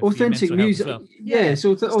 You know, authentic music. Well.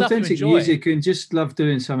 So authentic music, and just love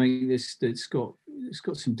doing something that's got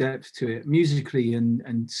some depth to it musically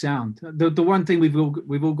and sound. The one thing we've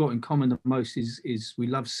all got in common the most is we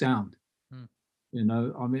love sound. You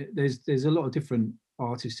know, I mean, there's a lot of different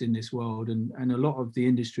artists in this world, and a lot of the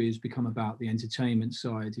industry has become about the entertainment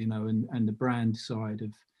side, you know, and the brand side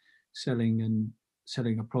of selling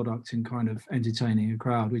a product and kind of entertaining a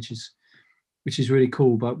crowd, which is really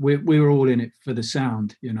cool. But we're all in it for the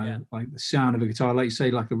sound, you know, like the sound of a guitar, like you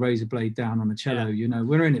say, like a razor blade down on a cello, you know,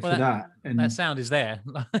 we're in it for that. And that sound is there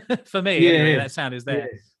for me. Anyway, that sound is there,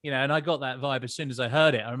 you know, and I got that vibe as soon as I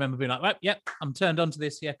heard it. I remember being like, well, yep, I'm turned on to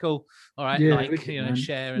this. Yeah, cool. All right. Like, you know, man.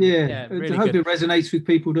 Share. And, really I hope it resonates with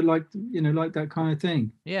people that like, you know, like that kind of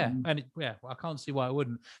thing. Yeah. And well, I can't see why I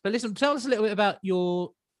wouldn't. But listen, tell us a little bit about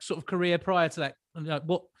your sort of career prior to that.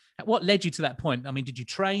 What led you to that point? I mean, did you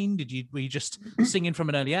train? Were you just singing from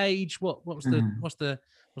an early age? What was the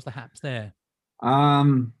haps there?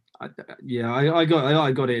 I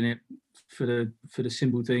got in it for the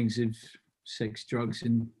simple things of sex, drugs,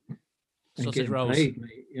 and sausage rolls. Paid,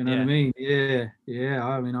 mate. You know what I mean? Yeah.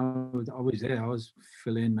 I mean, I was there. I was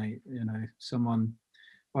fill in, mate. You know,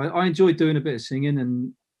 I enjoyed doing a bit of singing,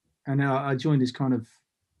 and I joined this kind of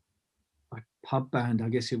like pub band, I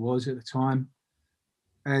guess it was at the time.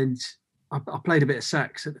 And I played a bit of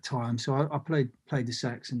sax at the time, so I played the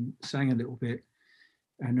sax and sang a little bit,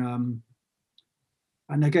 and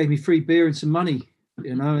they gave me free beer and some money,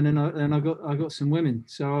 you know, and then I got some women,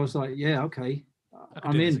 so I was like, yeah, okay,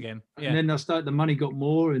 I'm in again. And then the money got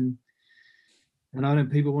more, and then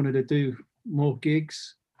people wanted to do more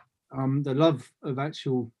gigs. The love of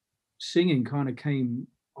actual singing kind of came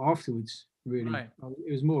afterwards, really. Right.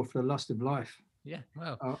 It was more for the lust of life. Yeah,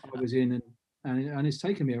 well, I was in and it's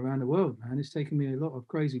taken me around the world, man. It's taken me a lot of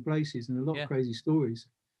crazy places and a lot of crazy stories.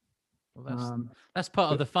 Well, that's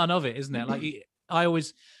part of the fun of it, isn't it? Like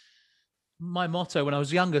my motto when I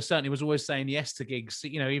was younger certainly was always saying yes to gigs.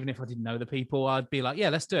 You know, even if I didn't know the people, I'd be like, yeah,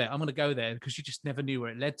 let's do it. I'm going to go there, because you just never knew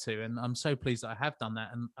where it led to. And I'm so pleased that I have done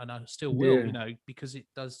that, and I still will, you know, because it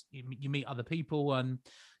does. You meet other people and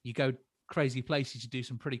you go crazy places. You do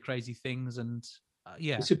some pretty crazy things, and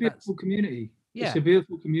it's a beautiful community. Yeah, it's a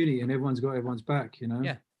beautiful community, and everyone's got everyone's back, you know.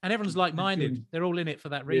 Yeah, and everyone's like-minded. They're all in it for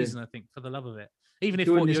that reason, I think, for the love of it. Even if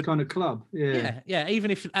you're in this kind of club, yeah.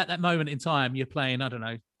 Even if at that moment in time you're playing, I don't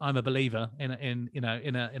know, I'm a Believer in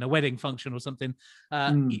a wedding function or something,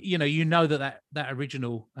 you know that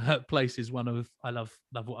original place is one of I love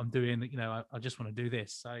what I'm doing. You know, I just want to do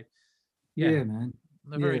this. So yeah man,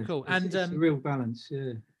 they're very cool. It's a real balance.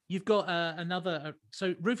 Yeah, you've got another.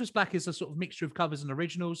 So Rufus Black is a sort of mixture of covers and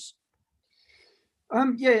originals.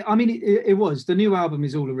 Yeah, I mean, it was. The new album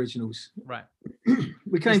is all originals. Right.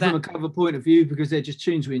 We came from a cover point of view because they're just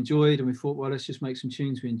tunes we enjoyed, and we thought, well, let's just make some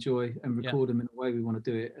tunes we enjoy and record them in the way we want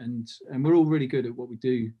to do it. And we're all really good at what we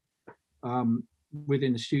do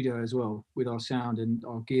within the studio as well, with our sound and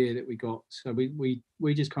our gear that we got. So we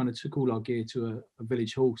just kind of took all our gear to a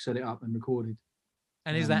village hall, set it up and recorded.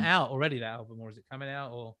 And is that out already, that album, or is it coming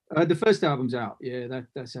out? Or the first album's out,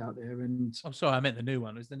 that's out there. And I'm sorry, I meant the new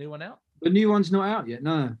one. Is the new one out? The new one's not out yet.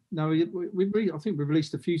 No. I think we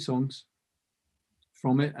released a few songs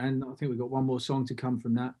from it, and I think we've got one more song to come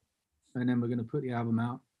from that, and then we're going to put the album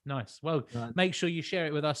out. Nice. Well, make sure you share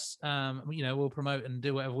it with us. You know, we'll promote and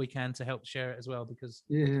do whatever we can to help share it as well, because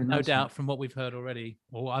no doubt from what we've heard already,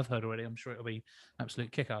 or what I've heard already, I'm sure it'll be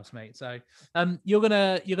absolute kick-ass, mate. So you're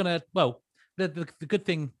gonna well. The good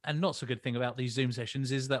thing and not so good thing about these Zoom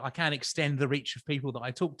sessions is that I can extend the reach of people that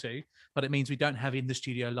I talk to, but it means we don't have in the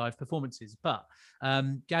studio live performances. But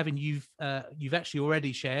Gavin, you've actually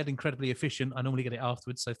already shared, incredibly efficient. I normally get it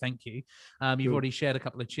afterwards, so thank you. You've already shared a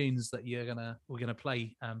couple of tunes that we're gonna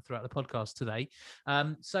play throughout the podcast today.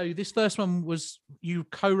 So this first one was you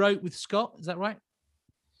co-wrote with Scott, is that right?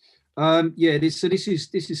 This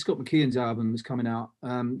is Scott McKeon's album that's coming out.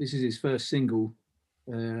 This is his first single.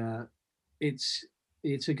 It's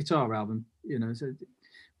a guitar album, you know,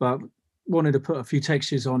 but wanted to put a few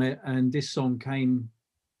textures on it, and this song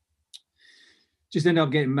just ended up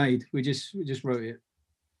getting made. We just wrote it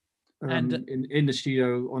in the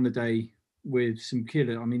studio on the day with some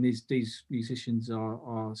killer. I mean, these musicians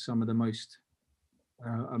are some of the most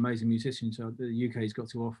amazing musicians the UK's got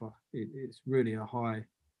to offer. It's really a high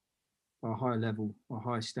level, a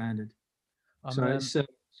high standard. I'm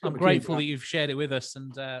grateful that you've shared it with us,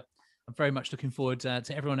 and I'm very much looking forward to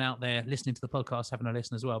everyone out there listening to the podcast having a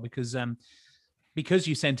listen as well, because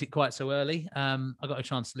you sent it quite so early. I got a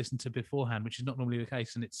chance to listen to beforehand, which is not normally the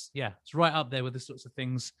case, and it's right up there with the sorts of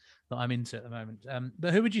things that I'm into at the moment.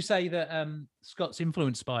 But who would you say that Scott's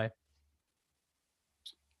influenced by?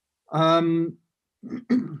 Well,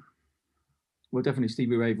 definitely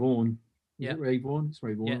Stevie Ray Vaughan. Yeah, Ray Vaughan. It's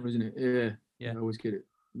Ray Vaughan, isn't it? Yeah. I always get it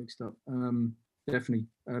mixed up. Definitely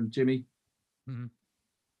Jimmy. Mm-hmm.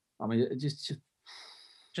 I mean, just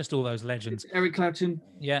Just all those legends. Eric Clapton.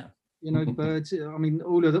 Yeah. You know, the Birds. I mean,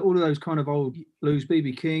 all of those kind of old blues.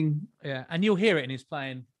 B.B. King. Yeah, and you'll hear it in his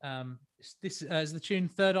playing. This is the tune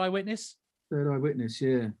 "Third Eye Witness." Third Eye Witness.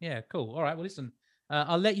 Yeah. Yeah. Cool. All right. Well, listen.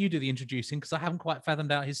 I'll let you do the introducing because I haven't quite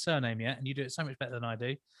fathomed out his surname yet, and you do it so much better than I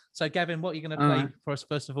do. So, Gavin, what are you going to play for us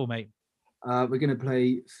first of all, mate? We're going to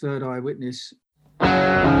play Third Eye Witness.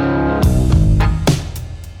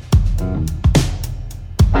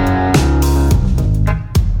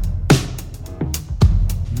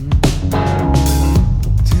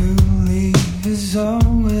 Is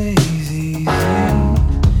always easy,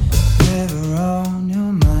 never on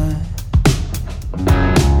your mind.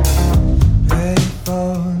 Ready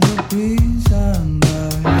for the breeze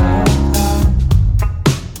under your eye.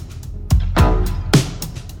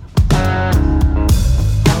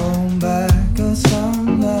 Hold back a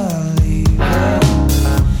song, leave it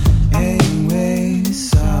anyway to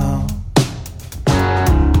sound.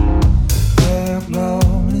 We're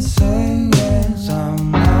glowing and singing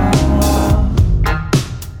some.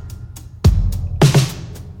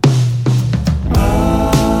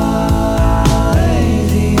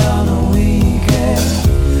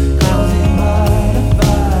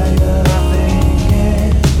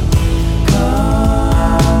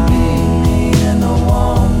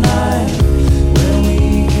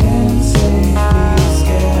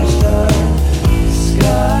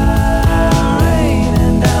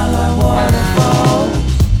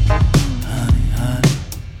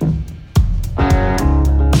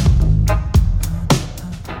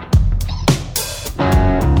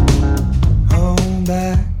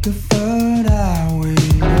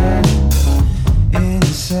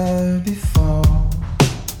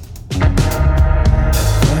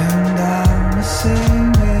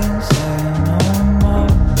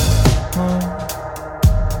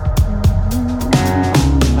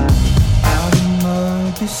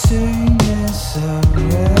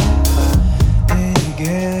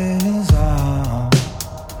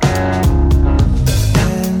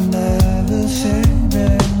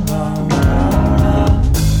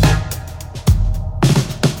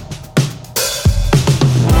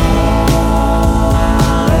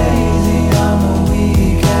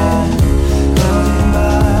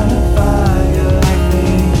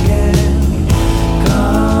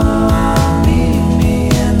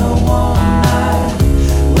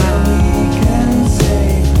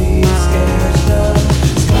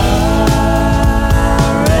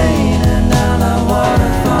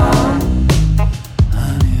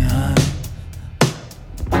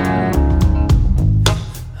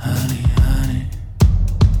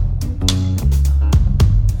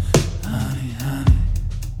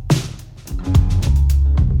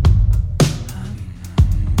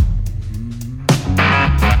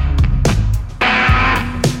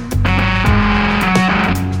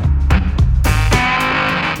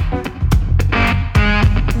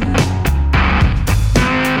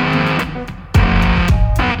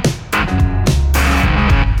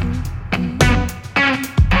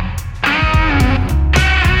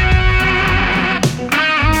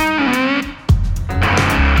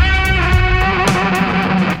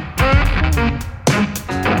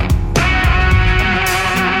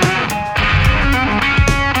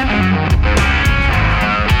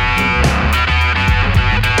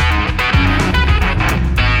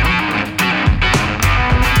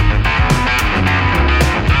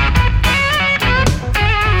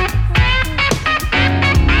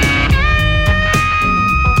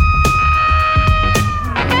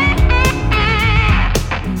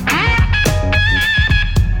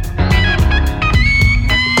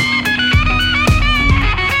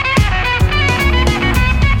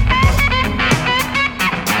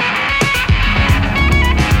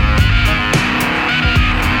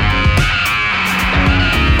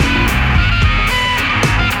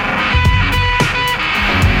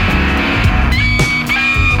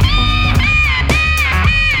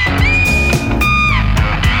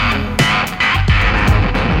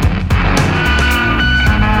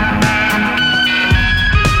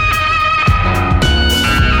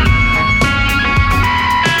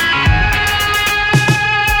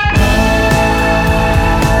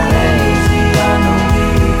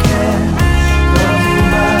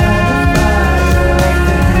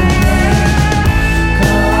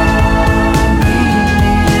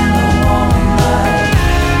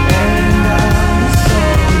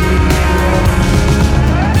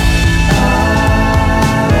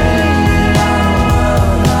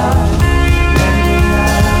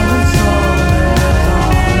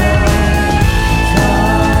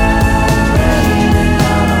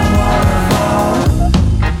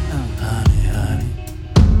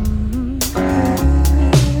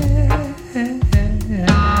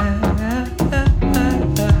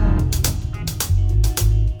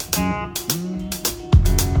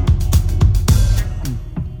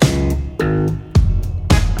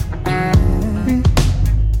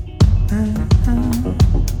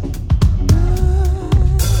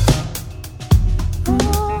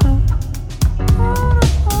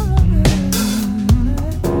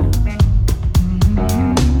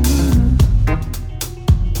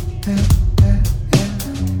 I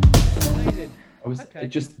was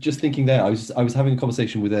just thinking there. I was having a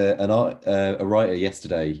conversation with a writer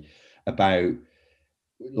yesterday about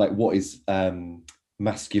like what is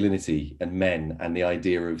masculinity and men and the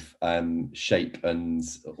idea of shape and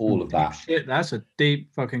all of that. Shit, that's a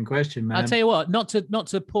deep fucking question, man. I'll tell you what, not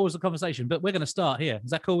to pause the conversation, but we're going to start here.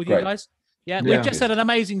 Is that cool with you Great. guys? Yeah, Yeah. we've just had an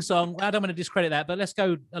amazing song. I don't want to discredit that, but let's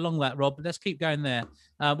go along that, Rob. Let's keep going there.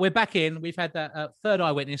 We're back in. We've had that third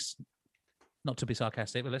eyewitness. Not to be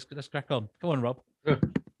sarcastic, but let's crack on. Go on, Rob. Sure.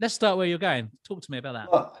 Let's start where you're going. Talk to me about that.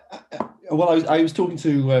 Well, I was talking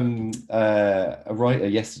to a writer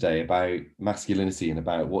yesterday about masculinity and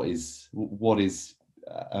about what is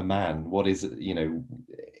a man, what is, you know,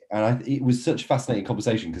 and it was such a fascinating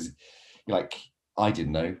conversation because, like, I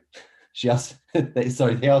didn't know.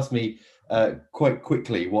 They asked me quite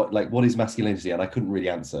quickly what is masculinity, and I couldn't really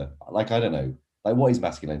answer. Like, I don't know, like, what is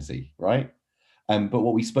masculinity, right? But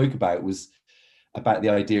what we spoke about was about the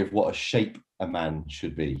idea of what a shape a man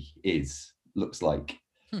should be, looks like.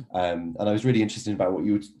 And I was really interested about what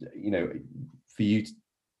you would, you know, for you,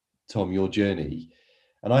 Tom, your journey.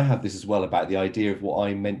 And I have this as well about the idea of what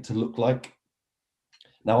I'm meant to look like.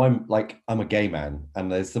 Now I'm a gay man,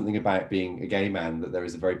 and there's something about being a gay man that there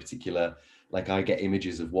is a very particular, like, I get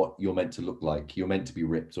images of what you're meant to look like. You're meant to be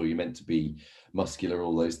ripped, or you're meant to be muscular,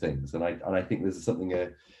 all those things. And I think there's something,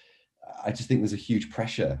 I just think there's a huge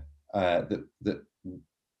pressure that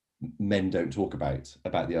men don't talk about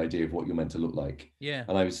the idea of what you're meant to look like. Yeah.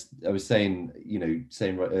 And I was saying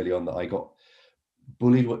right early on that I got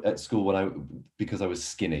bullied at school because I was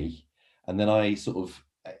skinny, and then I sort of,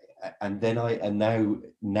 and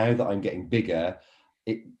now that I'm getting bigger,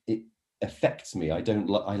 it affects me. I've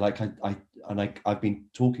been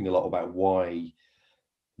talking a lot about why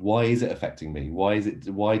is it affecting me? Why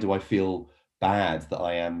do I feel bad that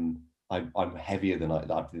I'm heavier than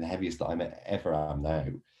I'm the heaviest that I ever am now?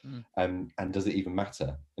 And does it even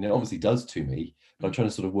matter? And it obviously does to me, but I'm trying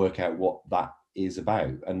to sort of work out what that is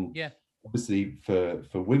about. And obviously for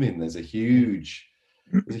women, there's a huge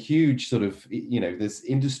sort of, you know, there's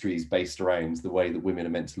industries based around the way that women are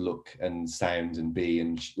meant to look and sound and be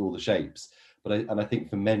and all the shapes. But I think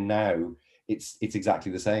for men now, it's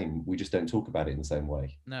exactly the same. We just don't talk about it in the same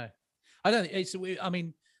way. No, I don't. It's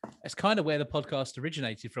kind of where the podcast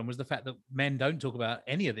originated from, was the fact that men don't talk about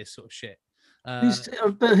any of this sort of shit.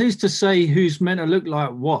 But who's to say who's meant to look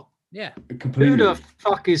like what? Yeah, completely. Who the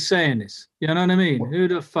fuck is saying this? You know what I mean? Who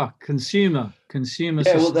the fuck? Consumer.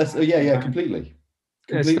 Yeah, well, that's completely.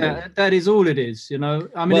 That is all it is. You know,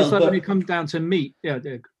 I mean, it's like when it comes down to meat. Yeah,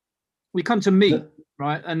 we come to meat,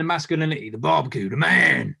 right? And the masculinity, the barbecue, the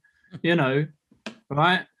man. You know,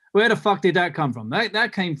 right? Where the fuck did that come from?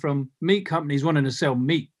 That came from meat companies wanting to sell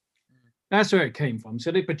meat. That's where it came from. So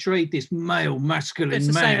they portrayed this male,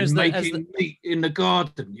 masculine man making meat in the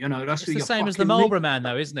garden. You know, that's it's the same as the Marlboro man,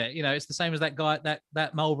 though, isn't it? You know, it's the same as that guy,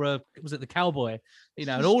 that Marlboro, was it the cowboy? You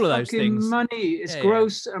know, and all of those things. Money, it's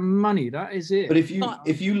gross and money. That is it. But if you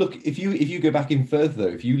go back in further, though,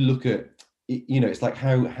 if you look at, you know, it's like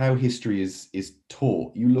how history is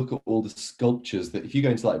taught. You look at all the sculptures that, if you go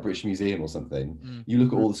into like a British Museum or something, you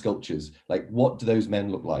look at all the sculptures, like, what do those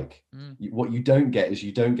men look like? What you don't get is,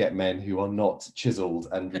 you don't get men who are not chiseled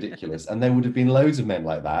and ridiculous. And there would have been loads of men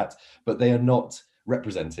like that, but they are not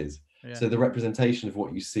represented. Yeah. So the representation of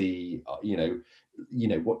what you see, you know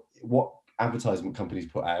what advertisement companies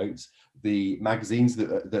put out, the magazines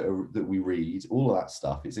that we read, all of that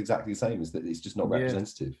stuff, it's exactly the same, as that it's just not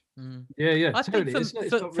representative. I think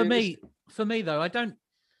for me though,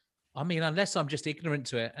 unless I'm just ignorant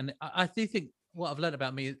to it, and I do think what I've learned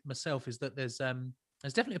about myself is that there's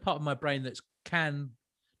definitely a part of my brain that can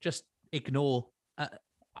just ignore.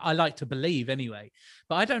 I like to believe anyway,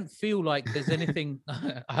 but I don't feel like there's anything.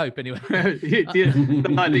 I hope anyway. like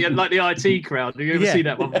the IT crowd. Do you ever see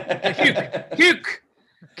that one? Puke.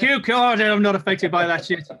 Oh, I'm not affected by that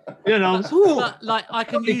shit. You know, but, like, I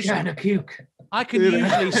can usually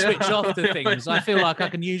switch off to things. I feel like I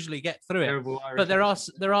can usually get through it. But there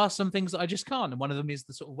are some things that I just can't, and one of them is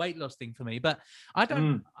the sort of weight loss thing for me. But I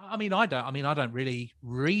don't. I don't really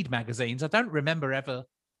read magazines. I don't remember ever.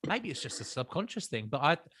 Maybe it's just a subconscious thing, but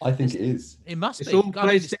I think it is. It must be. All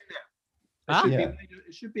placed in there.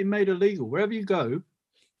 It should be made illegal wherever you go.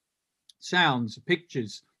 Sounds,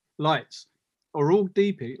 pictures, lights are all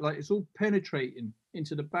deep. Like, it's all penetrating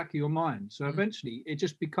into the back of your mind. So eventually, it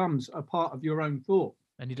just becomes a part of your own thought,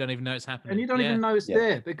 and you don't even know it's happening. And you don't even know it's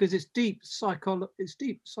there, because it's deep psychological.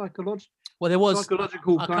 Well, there was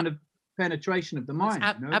psychological kind of penetration of the mind.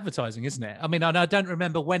 Advertising, isn't it? I mean, I don't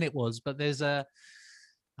remember when it was, but there's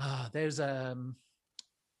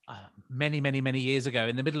many years ago,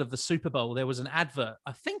 in the middle of the Super Bowl, there was an advert.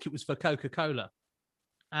 I think it was for Coca-Cola.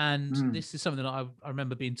 And this is something that I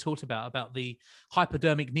remember being taught about the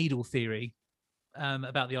hypodermic needle theory,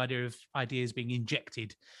 about the idea of ideas being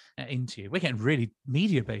injected into you. We're getting really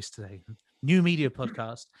media-based today. New media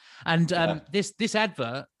podcast. And this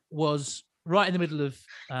advert was right in the middle of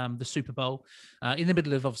the Super Bowl, in the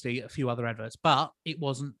middle of obviously a few other adverts, but it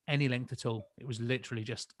wasn't any length at all. It was literally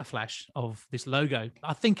just a flash of this logo.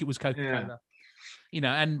 I think it was Coca-Cola,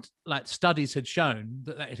 and like studies had shown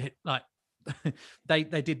that it hit, like they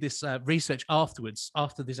did this research afterwards,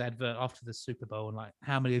 after this advert, after the Super Bowl, and like,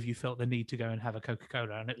 how many of you felt the need to go and have a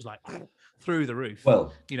Coca-Cola? And it was like through the roof.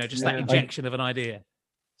 Well, just that injection of an idea.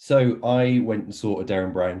 So I went and saw a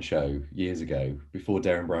Darren Brown show years ago, before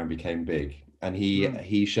Darren Brown became big, and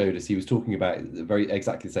he showed us. He was talking about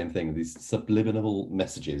exactly the same thing. These subliminal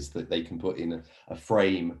messages that they can put in a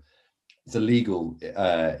frame. It's illegal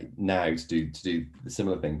now to do the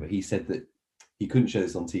similar thing, but he said that he couldn't show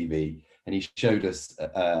this on TV, and he showed us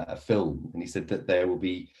a film, and he said that there will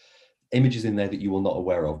be images in there that you will not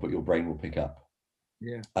aware of, but your brain will pick up.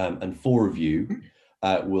 Yeah. And 4 of you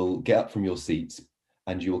will get up from your seats,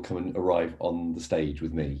 and you will come and arrive on the stage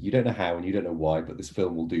with me. You don't know how and you don't know why, but this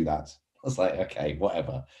film will do that. I was like, okay,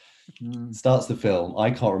 whatever. Starts the film. I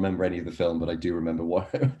can't remember any of the film, but I do remember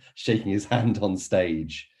shaking his hand on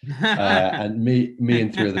stage. And me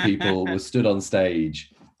and 3 other people were stood on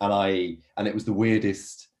stage, and it was the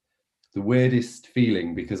weirdest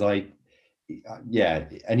feeling, because and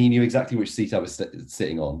he knew exactly which seat I was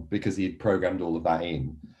sitting on, because he had programmed all of that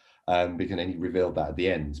in. And he revealed that at the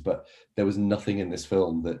end, but there was nothing in this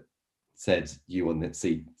film that said, you on that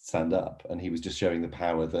seat, stand up. And he was just showing the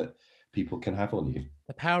power that people can have on you.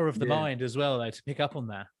 The power of the mind as well, though, to pick up on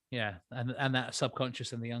that. Yeah, and that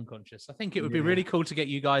subconscious and the unconscious. I think it would be really cool to get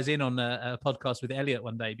you guys in on a podcast with Elliot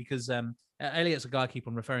one day, because Elliot's a guy I keep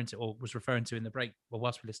on referring to, or was referring to in the break,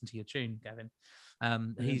 whilst we listened to your tune, Gavin.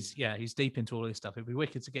 He's deep into all this stuff. It'd be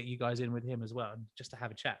wicked to get you guys in with him as well, and just to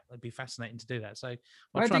have a chat. It'd be fascinating to do that. So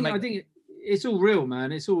I think it's all real,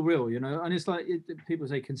 man. It's all real, and it's like people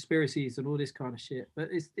say conspiracies and all this kind of shit, but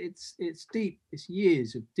it's deep. It's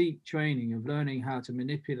years of deep training of learning how to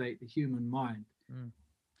manipulate the human mind.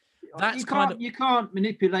 You can't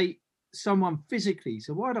manipulate someone physically,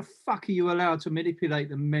 so why the fuck are you allowed to manipulate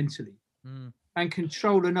them mentally and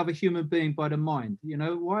control another human being by the mind?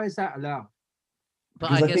 Why is that allowed?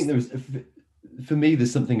 But I think for me,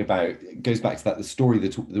 there's something about, it goes back to that, the story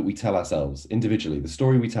that we tell ourselves individually, the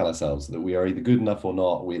story we tell ourselves, that we are either good enough or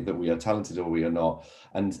not, that we are talented or we are not.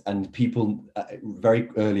 And people very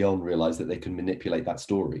early on realize that they can manipulate that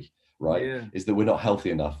story, right? Yeah. Is that we're not healthy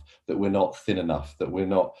enough, that we're not thin enough, that we're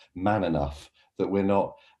not man enough, that we're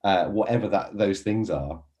not whatever those things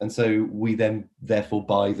are. And so we then therefore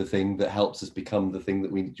buy the thing that helps us become the thing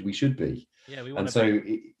that we should be. Yeah, we want to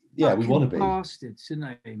be. We want to be bastards,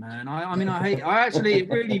 isn't they, man? It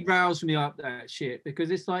really roused me up, that shit,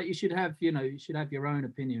 because it's like you should have your own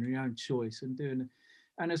opinion, your own choice, and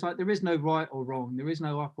it's like there is no right or wrong, there is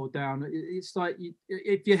no up or down. It's like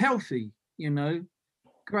if you're healthy,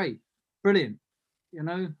 great, brilliant,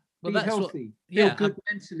 be healthy, feel good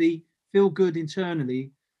mentally, feel good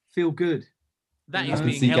internally, feel good. That is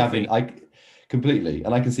being healthy. Gavin, completely,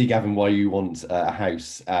 and I can see, Gavin, why you want a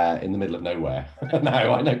house in the middle of nowhere.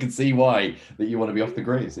 Now I can see why that you want to be off the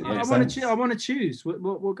grid. I want to choose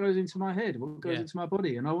what goes into my head, what goes into my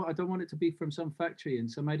body, and I don't want it to be from some factory and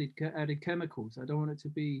some added chemicals. I don't want it to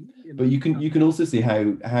be. But you can also see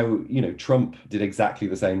how Trump did exactly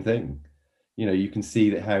the same thing. You can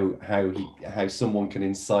see that how someone can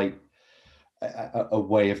incite a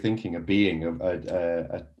way of thinking, a being,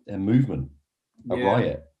 a movement, a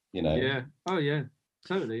riot.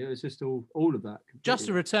 Totally. It was just all of that completely. Just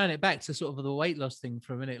to return it back to sort of the weight loss thing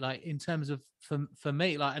for a minute, like in terms of for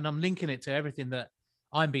me, like, and I'm linking it to everything that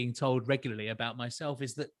I'm being told regularly about myself,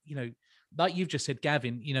 is that like you've just said,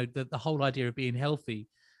 Gavin, the whole idea of being healthy,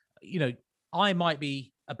 I might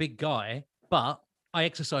be a big guy, but I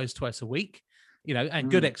exercise twice a week,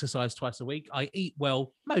 and good exercise twice a week. I eat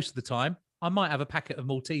well most of the time. I might have a packet of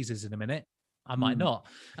Maltesers in a minute, I might not,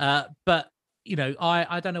 but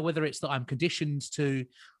I don't know whether it's that I'm conditioned to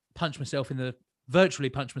virtually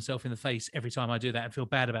punch myself in the face every time I do that and feel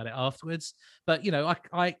bad about it afterwards. But,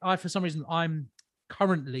 I for some reason, I'm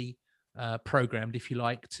currently programmed, if you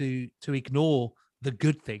like, to ignore the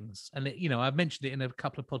good things. And, I've mentioned it in a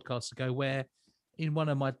couple of podcasts ago, where in one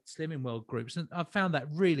of my Slimming World groups, and I've found that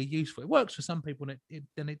really useful. It works for some people and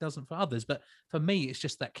it doesn't for others. But for me, it's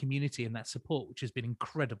just that community and that support, which has been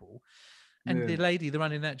incredible. And the lady, the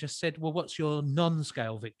running that, just said, well, what's your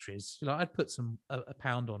non-scale victories? I'd put a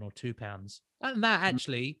pound on, or £2. And that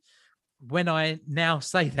actually, when I now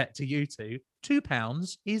say that to you two,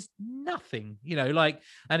 £2 is nothing,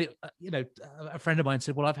 and a friend of mine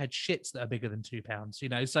said, well, I've had shits that are bigger than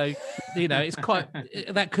 £2, so, it's quite,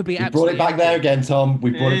 that could be we brought it back there again, Tom.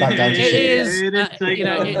 We brought it back down to it shit. is,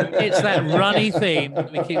 it's that runny theme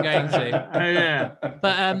that we keep going to.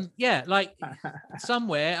 But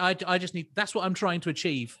somewhere I just need, that's what I'm trying to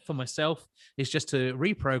achieve for myself, is just to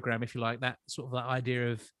reprogram, if you like, that sort of that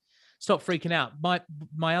idea of stop freaking out.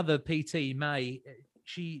 My other PT, May,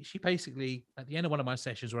 she basically, at the end of one of my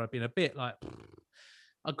sessions where I've been a bit like,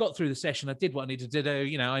 I got through the session, I did what I needed to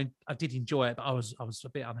do, I did enjoy it, but I was a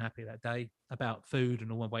bit unhappy that day about food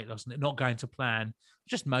and all my weight loss and it not going to plan,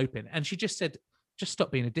 just moping. And she just said, just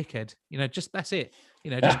stop being a dickhead, just, that's it,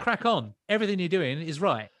 just crack on. Everything you're doing is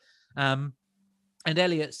right. And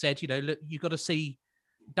Elliot said, look, you got to see,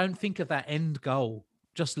 don't think of that end goal,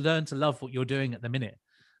 just learn to love what you're doing at the minute.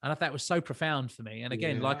 And that was so profound for me. And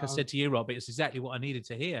again, like I said to you, Rob, it's exactly what I needed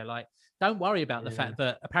to hear. Like, don't worry about the fact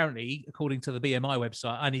that apparently, according to the BMI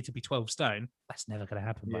website, I need to be 12 stone. That's never going to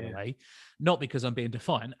happen, by the way. Not because I'm being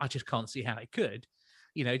defiant. I just can't see how it could.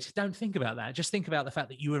 Just don't think about that. Just think about the fact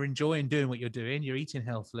that you are enjoying doing what you're doing. You're eating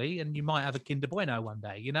healthily, and you might have a Kinder Bueno one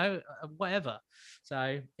day, whatever.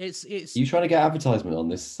 So it's. Are you trying to get advertisement on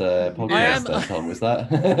this podcast, there, Tom? Was that?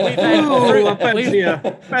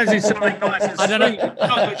 Fancy something nice and I don't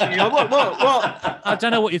know. What? I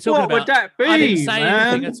don't know what you're talking about. What would that be, I didn't say man?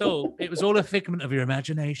 anything at all. It was all a figment of your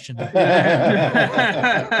imagination. See,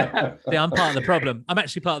 I'm part of the problem. I'm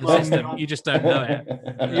actually part of the system. You just don't know it.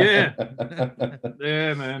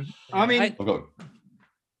 Yeah, man. I mean,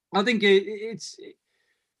 I think it's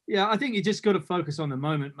I think you just got to focus on the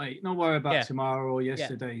moment, mate. Not worry about tomorrow or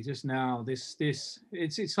yesterday. Yeah. Just now.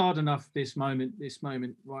 It's hard enough. This moment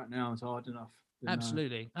right now is hard enough.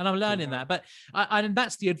 Absolutely, and I'm learning that. But and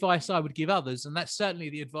that's the advice I would give others, and that's certainly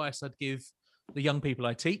the advice I'd give the young people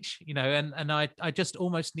I teach. And I just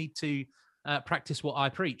almost need to practice what I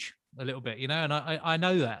preach a little bit, and I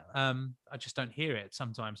know that. I just don't hear it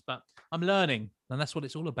sometimes, but I'm learning, and that's what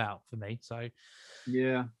it's all about for me. So,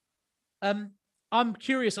 yeah. I'm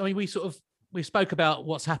curious. I mean, we spoke about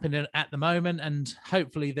what's happening at the moment, and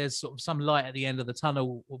hopefully there's sort of some light at the end of the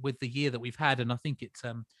tunnel with the year that we've had. And I think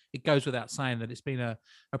it goes without saying that it's been a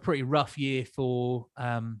pretty rough year for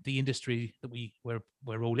the industry that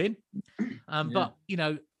we're all in. But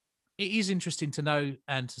it is interesting to know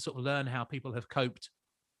and to sort of learn how people have coped,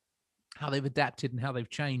 how they've adapted, and how they've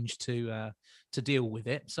changed to deal with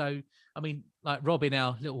it. So, I mean, like Rob, in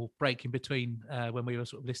our little break in between when we were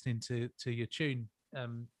sort of listening to your tune,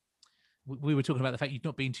 we were talking about the fact you've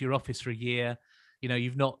not been to your office for a year.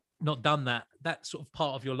 You've not done that sort of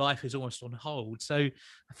part of your life is almost on hold. So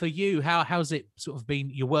for you, how's it sort of been?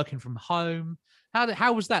 You're working from home.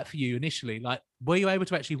 How was that for you initially? Like, were you able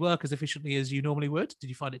to actually work as efficiently as you normally would? Did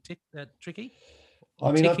you find it tricky?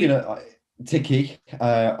 I mean, I've been ticky.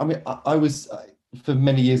 I mean, I was for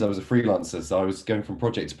many years I was a freelancer, so I was going from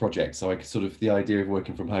project to project. So I could sort of, the idea of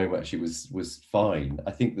working from home actually was fine.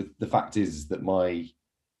 I think that the fact is that my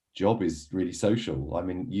job is really social. I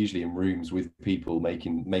mean, usually in rooms with people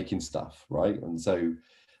making stuff, right? And so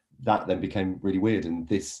that then became really weird. And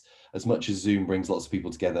this, as much as Zoom brings lots of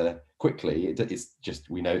people together quickly, it's just,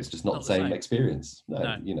 we know it's just not the same experience.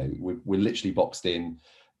 No. We're literally boxed in.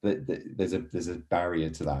 There's a barrier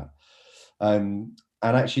to that.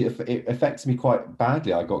 And actually it affects me quite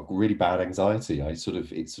badly. I got really bad anxiety. It sort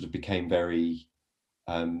of became very,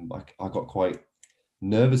 I got quite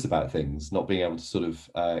nervous about things, not being able to sort of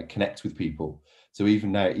connect with people. So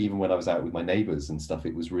even now, even when I was out with my neighbors and stuff,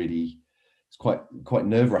 it's quite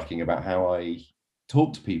nerve-wracking about how I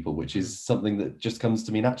talk to people, which is something that just comes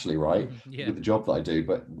to me naturally, right? Yeah. With the job that I do.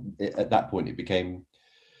 But at that point it became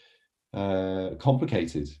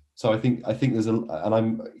complicated. So I think there's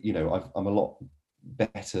I'm a lot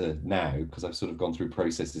better now because I've sort of gone through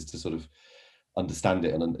processes to sort of understand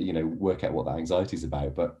it and work out what that anxiety is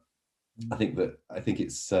about. But I think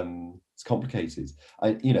it's complicated.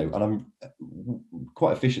 And I'm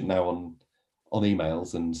quite efficient now on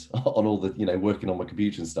emails and on all the working on my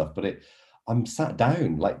computer and stuff. But I'm sat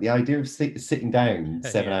down. Like the idea of sitting down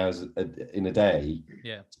 7 hours in a day.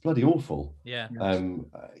 Yeah, it's bloody awful. Yeah.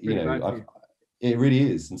 It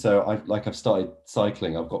really is. And so I've started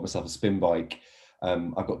cycling. I've got myself a spin bike.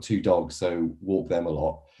 I've got 2 dogs, so walk them a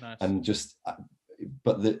lot. Nice. And just,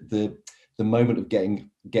 but the moment of getting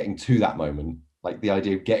to that moment, like the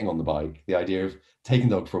idea of getting on the bike, the idea of taking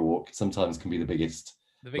the dog for a walk, sometimes can be the biggest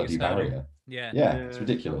The bloody biggest hurdle. barrier. Yeah. Yeah, it's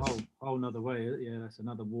ridiculous. A whole nother way. Yeah, that's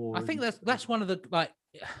another war. I think isn't it? that's one of the, like,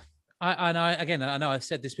 I know I've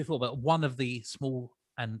said this before, but one of the small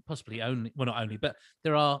and possibly only, well, not only, but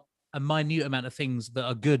there are a minute amount of things that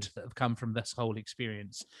are good that have come from this whole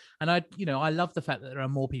experience. And I love the fact that there are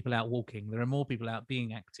more people out walking, there are more people out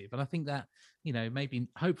being active. And I think that, maybe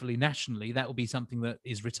hopefully nationally, that will be something that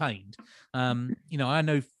is retained. I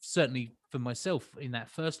know certainly for myself in that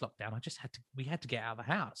first lockdown, we had to get out of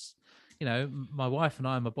the house. My wife and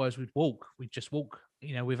I and my boys we'd just walk.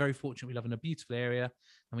 We're very fortunate. We live in a beautiful area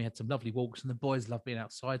and we had some lovely walks, and the boys love being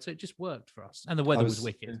outside. So it just worked for us. And the weather was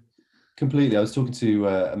wicked. Completely. I was talking to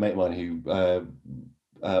a mate of mine who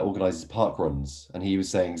organises park runs, and he was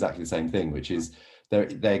saying exactly the same thing, which is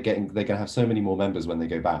they're going to have so many more members when they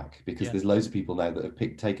go back, because there's loads of people now that have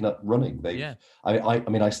taken up running. I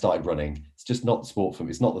mean, I started running. It's just not the sport for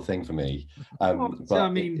me. It's not the thing for me.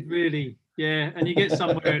 Really. Yeah, and you get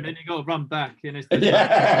somewhere and then you got to run back, and it's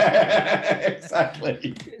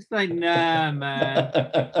exactly. It's like, nah, man.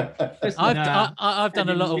 I've done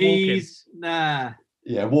a lot of walking. Nah.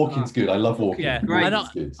 Yeah, walking's good. I love walking. Yeah, great.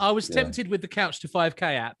 And I was tempted with the Couch to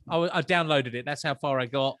 5K app. I downloaded it. That's how far I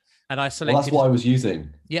got, and I selected. Well, that's what I was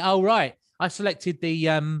using. Yeah. Oh, right. I selected the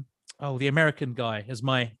American guy as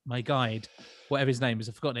my guide, whatever his name is.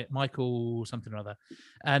 I've forgotten it. Michael something or other.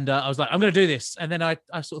 And I was like, I'm going to do this. And then I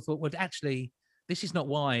sort of thought, well, actually, this is not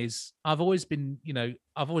wise. I've always been,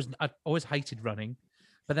 I've always hated running.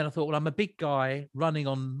 But then I thought, well, I'm a big guy running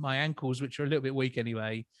on my ankles, which are a little bit weak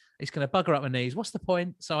anyway. It's going to bugger up my knees. What's the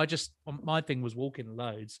point? So my thing was walking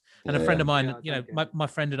loads. And a friend of mine, my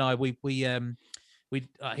friend and I, he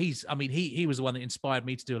was the one that inspired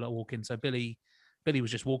me to do a lot of walking. So Billy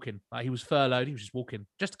was just walking. Like, he was furloughed. He was just walking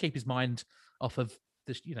just to keep his mind off of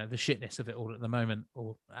the shitness of it all at the moment,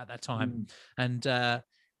 or at that time. And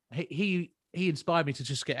he inspired me to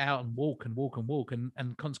just get out and walk.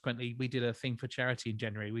 And consequently, we did a thing for charity in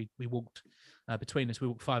January. We walked between us. We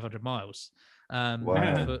walked 500 miles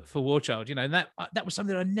for War Child. And that was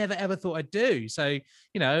something I never ever thought I'd do. So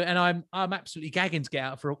and I'm absolutely gagging to get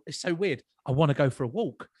out for. It's so weird. I want to go for a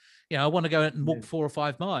walk. I want to go out and walk 4 or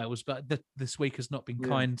 5 miles, but this week has not been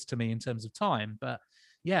kind to me in terms of time. But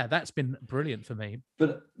yeah, that's been brilliant for me.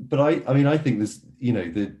 But I think there's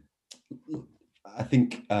I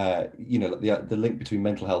think the link between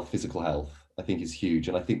mental health, physical health, I think is huge,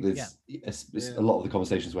 and I think there's a lot of the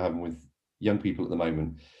conversations we're having with young people at the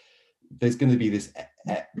moment. There's going to be this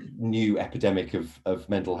new epidemic of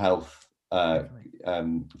mental health,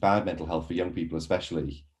 bad mental health for young people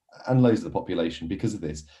especially, and loads of the population because of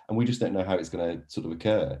this, and we just don't know how it's going to sort of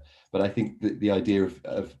occur. But I think that the idea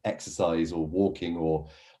of exercise or walking, or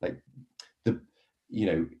like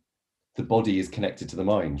the body is connected to the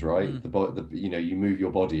mind, right? You move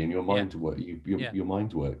your body and your mind to work. Your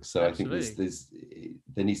mind works. So absolutely. I think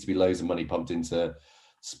there needs to be loads of money pumped into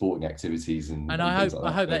sporting activities and I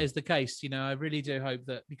hope that is the case. I really do hope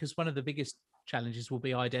that, because one of the biggest challenges will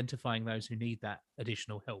be identifying those who need that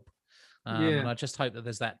additional help. And I just hope that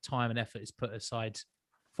there's that time and effort is put aside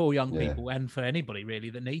for young people and for anybody really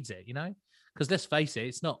that needs it. Because let's face it,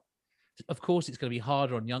 it's not. Of course, it's going to be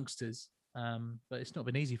harder on youngsters. But it's not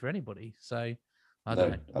been easy for anybody. So I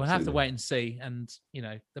don't know. We'll have to wait and see. And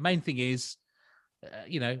the main thing is,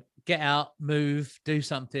 get out, move, do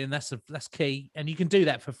something. That's key. And you can do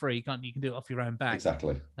that for free, can't you? You can do it off your own back.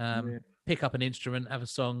 Exactly. Pick up an instrument, have a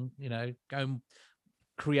song. Go and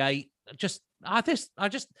create.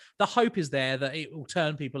 The hope is there that it will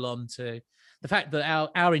turn people on to the fact that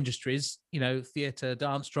our industries, theatre,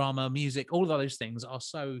 dance, drama, music, all of those things are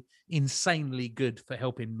so insanely good for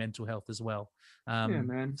helping mental health as well.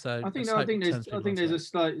 Man. So I think there's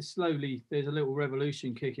there's a little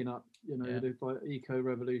revolution kicking up. The eco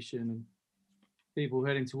revolution, and people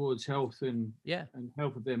heading towards health and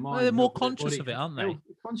health of their mind. Well, they're more conscious of it, aren't they?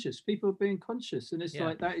 Conscious. People are being conscious, and it's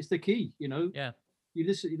like that is the key. Yeah. You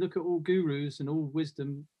look at all gurus and all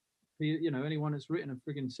wisdom. Anyone that's written a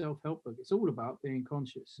frigging self-help book, it's all about being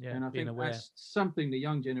conscious. And I think that's something the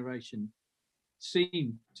young generation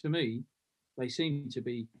seem to be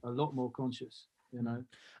a lot more conscious, And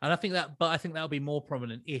I think that'll be more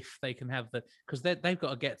prominent if they can have because they've got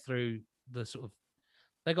to get through the sort of,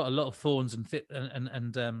 they've got a lot of thorns and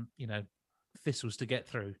thistles to get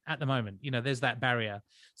through at the moment. There's that barrier,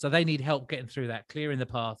 so they need help getting through that, clearing the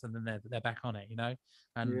path, and then they're back on it.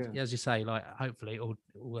 And as you say, like, hopefully it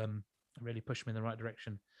will really push me in the right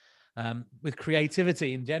direction with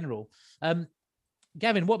creativity in general.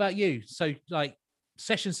 Gavin, what about you? So, like,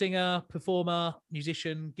 session singer, performer,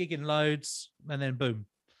 musician, gigging loads, and then boom,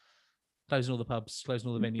 closing all the pubs, closing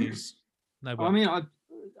all the venues. No, I mean, I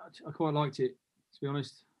quite liked it, to be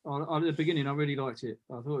honest. At the beginning, I really liked it.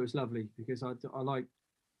 I thought it was lovely because I like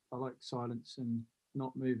silence and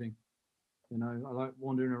not moving. You know, I like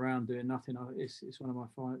wandering around doing nothing. It's one of my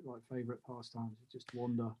favorite pastimes. Just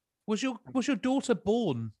wander. Was your daughter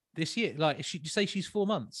born this year? Like, you say she's 4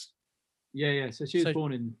 months? Yeah. So she was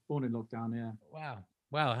born in lockdown. Yeah.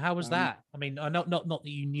 Wow. How was that? I mean, I know not that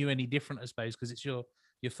you knew any different, I suppose, because it's your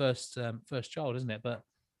first child, isn't it? But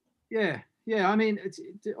yeah. I mean, it's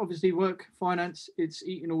obviously work, finance. It's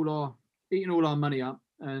eating all our money up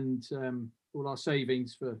and all our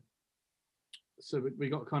savings for. So we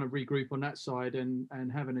got to kind of regroup on that side, and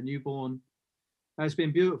having a newborn has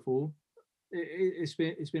been beautiful. It's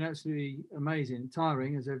been absolutely amazing,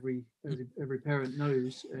 tiring as every parent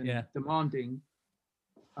knows, and demanding.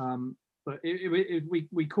 But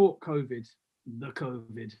we caught COVID,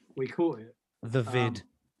 we caught it, the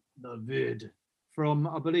vid from,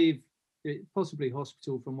 I believe, possibly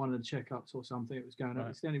hospital, from one of the checkups or something. It was going on.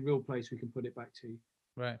 It's the only real place we can put it back to,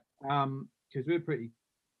 right? Because we're pretty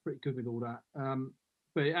good with all that.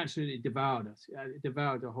 But it absolutely devoured us. It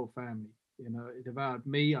devoured the whole family. You know, it devoured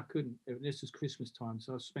me. I couldn't. This was Christmas time,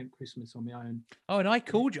 so I spent Christmas on my own. Oh, and I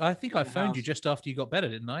called you. I think I phoned you just after you got better,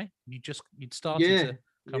 didn't I? You'd started to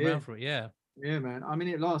come around for it. Yeah, man. I mean,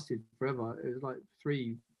 it lasted forever. It was like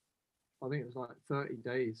I think it was like 30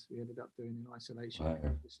 days we ended up doing in isolation. Wow.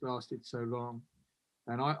 It just lasted so long.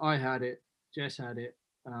 And I had it. Jess had it.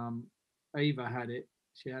 Ava had it.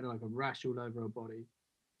 She had like a rash all over her body.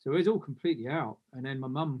 So it was all completely out. And then my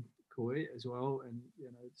mum caught it as well. And, you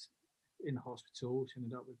know, it's in the hospital. She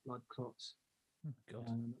ended up with blood clots. Oh,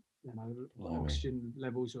 God. You know, oxygen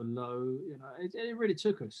levels were low. You know, it really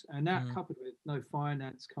took us. And that coupled with no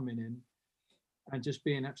finance coming in and just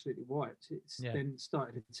being absolutely wiped, it's then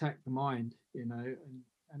started to attack the mind, you know,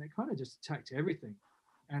 and it kind of just attacked everything.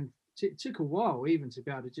 And it took a while even to be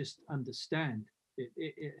able to just understand.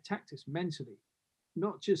 It attacked us mentally,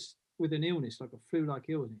 not just with an illness like a flu-like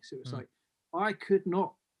illness. It was like I could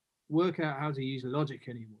not work out how to use logic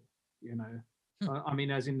anymore. You know, I mean,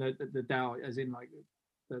 as in the DAO, as in like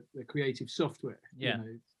the creative software. You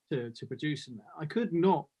know, to produce in that,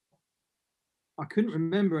 I couldn't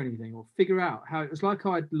remember anything or figure out how. It was like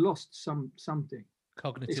I'd lost something.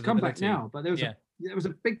 Cognitive. It's come ability. back now, but there was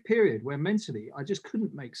a big period where mentally I just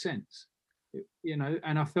couldn't make sense. You know,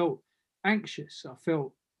 and I felt anxious. I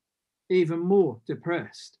felt even more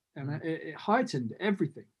depressed, and it heightened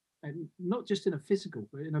everything, and not just in a physical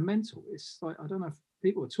but in a mental. It's like, I don't know if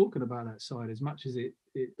people are talking about that side as much as it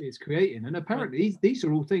is creating, and apparently these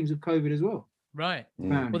are all things of COVID as well. Right.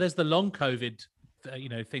 Well, there's the long COVID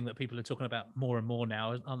thing that people are talking about more and more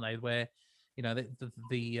now, aren't they, where, you know,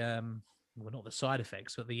 the well, not the side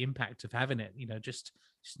effects, but the impact of having it, you know, just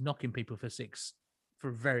knocking people for six for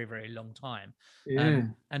a very, very long time.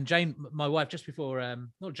 And Jane, my wife, just before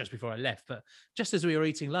not just before I left, but just as we were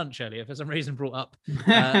eating lunch earlier, for some reason brought up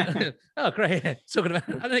oh great, talking about,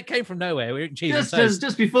 and it came from nowhere, we were eating cheese and toast.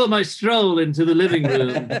 Just before my stroll into the living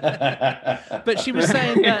room. But she was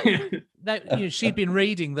saying that you know, she'd been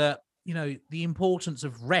reading that, you know, the importance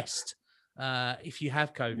of rest if you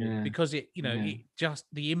have COVID, because it, you know, it just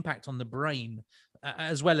the impact on the brain,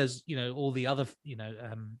 as well as, you know, all the other, you know,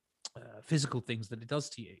 physical things that it does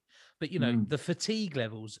to you. But, you know, the fatigue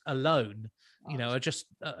levels alone, you know, are just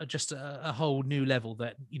a whole new level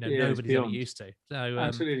that, you know, nobody's ever used to. So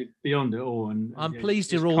absolutely beyond it all. And I'm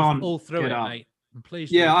pleased you're all through it, mate. I'm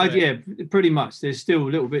pleased. Pretty much. There's still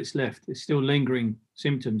little bits left. There's still lingering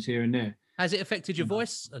symptoms here and there. Has it affected your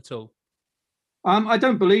voice at all? I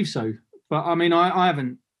don't believe so. But I mean, I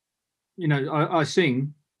haven't, you know, I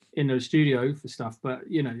sing in the studio for stuff, but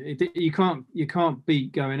you know, you can't be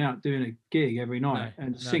going out doing a gig every night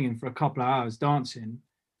and singing for a couple of hours, dancing.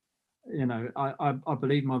 You know, I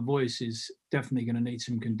believe my voice is definitely going to need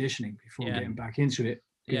some conditioning before getting back into it,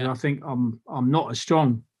 because I think I'm not as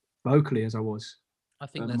strong vocally as I was. I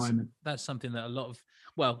think that's something that a lot of,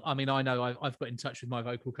 well, I mean, I know I've got in touch with my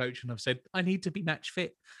vocal coach and I've said, I need to be match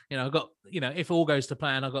fit. You know, I've got, you know, if all goes to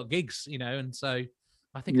plan, I've got gigs, you know, and so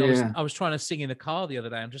I think I was trying to sing in the car the other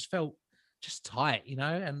day and just felt just tight, you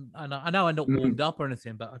know, and I know I'm not warmed up or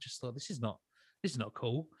anything, but I just thought, this is not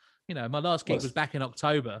cool. You know, my last gig was back in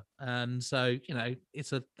October, and so, you know,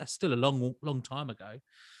 that's still a long time ago.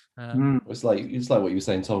 It's like what you were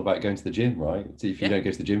saying, Tom, about going to the gym, right? So if you don't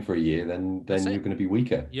go to the gym for a year, then you're going to be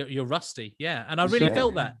weaker. You're rusty, and I really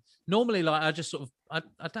felt that. Normally, like, I just sort of,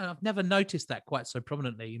 I've never noticed that quite so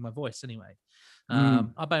prominently in my voice, anyway.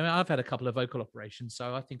 I've had a couple of vocal operations,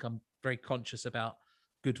 so I think I'm very conscious about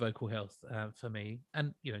good vocal health for me,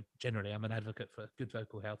 and you know, generally, I'm an advocate for good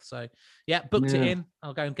vocal health. So, booked it in.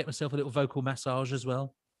 I'll go and get myself a little vocal massage as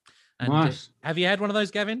well. And Nice. have you had one of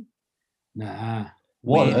those, Gavin? Nah.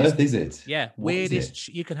 What on earth is it? Yeah, What is weirdest.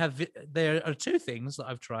 You can have. There are two things that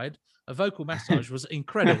I've tried. A vocal massage was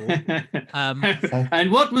incredible.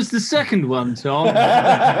 And what was the second one, Tom?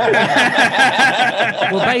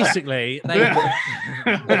 Well, basically, they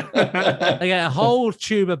get a whole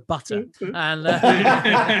tube of butter, and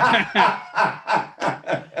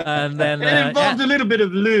then it involved a little bit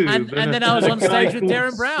of lube, and then I was on stage with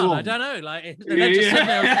Darren Brown. I don't know, like they just sitting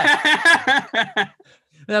there.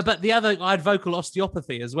 But the other, I had vocal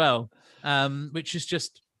osteopathy as well, which is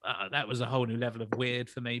just that was a whole new level of weird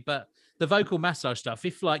for me. But the vocal massage stuff,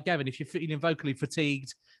 if like Gavin, if you're feeling vocally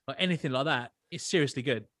fatigued or anything like that, it's seriously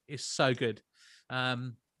good. It's so good.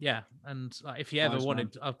 Yeah, and if you ever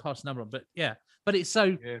wanted, I'll pass the number on. But yeah, but it's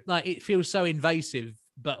so like it feels so invasive,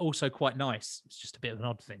 but also quite nice. It's just a bit of an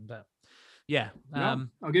odd thing, but yeah. I'll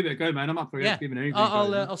give it a go, man. I'm up for it. Yeah, Give it anything.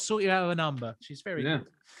 I'll sort you out a number. She's very good.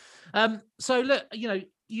 So look,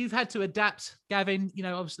 you've had to adapt, Gavin.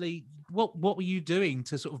 Obviously, what were you doing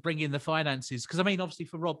to sort of bring in the finances? Because I mean, obviously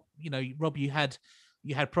for Rob, Rob, you had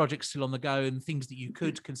projects still on the go and things that you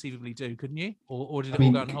could conceivably do, couldn't you? Or did it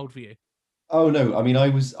all go on hold for you? Oh no, I mean, I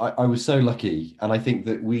was so lucky, and I think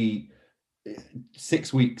that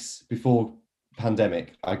 6 weeks before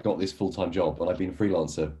pandemic, I got this full-time job, and I've been a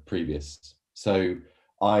freelancer previous. So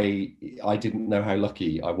I didn't know how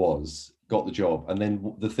lucky I was, got the job, and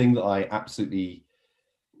then the thing that I absolutely,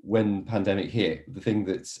 when pandemic hit, the thing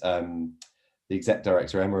that the exec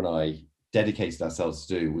director Emma and I dedicated ourselves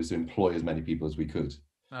to do was to employ as many people as we could,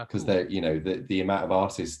 because they're the amount of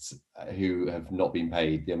artists who have not been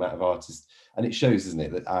paid, the amount of artists, and it shows, isn't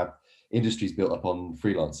it, that our industry's built up on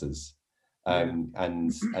freelancers,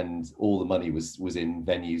 and all the money was in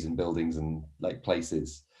venues and buildings and like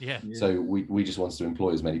places. So we just wanted to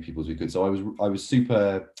employ as many people as we could. So I was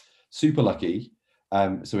super lucky.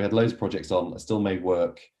 So we had loads of projects on. I still made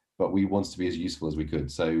work, but we wanted to be as useful as we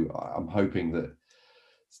could. So I'm hoping that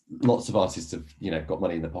lots of artists have got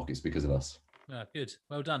money in their pockets because of us. Good,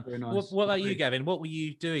 well done. Very nice. What about you, Gavin? What were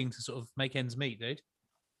you doing to sort of make ends meet, dude?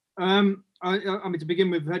 I mean, to begin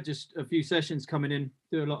with, we've had just a few sessions coming in,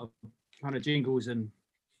 do a lot of kind of jingles and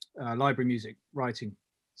library music writing.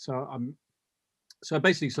 So I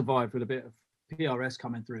basically survived with a bit of PRS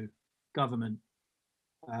coming through, government,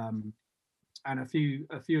 and a few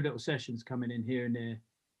little sessions coming in here and there.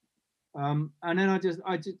 And then I just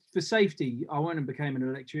for safety, I went and became an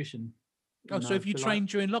electrician. So have you trained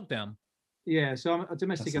during lockdown? Yeah, so I'm a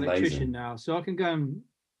domestic electrician now, so I can go and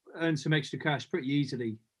earn some extra cash pretty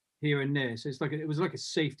easily here and there. So it was like a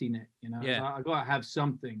safety net, I got to have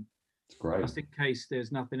something. It's great. Just in case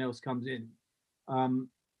there's nothing else comes in. And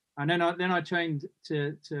then I trained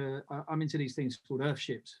I'm into these things called earth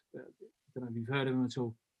ships. I don't know if you've heard of them at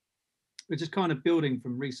all. We're just kind of building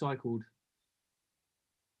from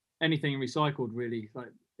anything recycled, really. Like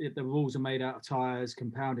the walls are made out of tires,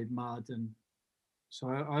 compounded mud, and so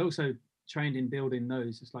I also trained in building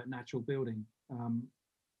those. It's like natural building,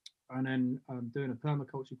 and then I'm doing a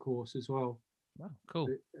permaculture course as well. Wow, cool!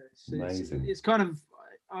 It's kind of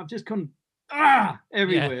I've just gone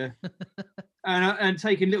everywhere, and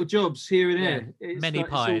taking little jobs here and there. It's many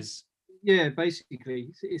pies.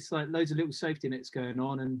 Basically, it's like loads of little safety nets going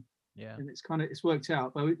on, and it's worked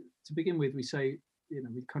out. But to begin with, we say we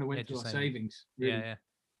kind of went through our savings. Really.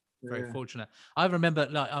 Very fortunate. I remember,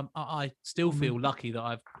 like, I still feel lucky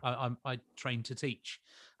that I trained to teach.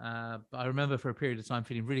 But I remember for a period of time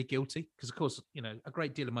feeling really guilty because, of course, a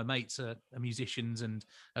great deal of my mates are musicians and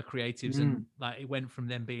are creatives, and like it went from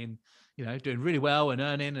them being, doing really well and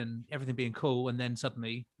earning and everything being cool, and then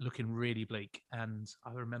suddenly looking really bleak. And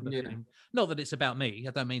I remember feeling, not that it's about me,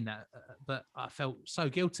 I don't mean that, but I felt so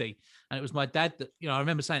guilty. And it was my dad that, I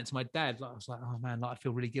remember saying it to my dad, like I was like, oh man, like I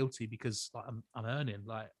feel really guilty because like I'm earning,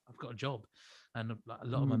 like I've got a job, and like a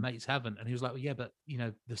lot of my mates haven't. And he was like, well, yeah, but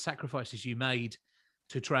the sacrifices you made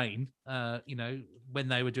to train, when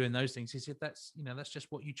they were doing those things, he said that's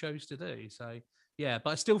just what you chose to do. So yeah,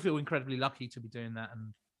 but I still feel incredibly lucky to be doing that.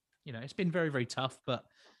 And it's been very, very tough, but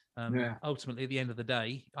ultimately at the end of the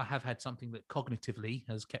day, I have had something that cognitively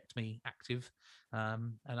has kept me active,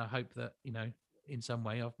 and I hope that in some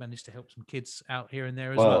way I've managed to help some kids out here and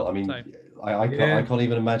there as well. I mean, so, I can't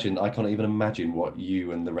even imagine what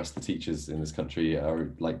you and the rest of the teachers in this country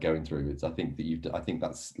are like going through. I think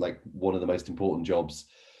that's like one of the most important jobs,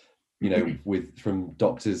 with from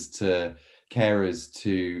doctors to carers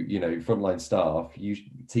to frontline staff.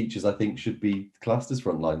 Teachers, I think, should be classed as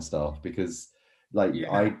frontline staff because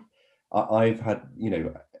I've had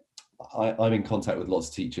I'm in contact with lots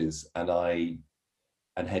of teachers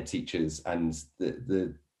and head teachers, and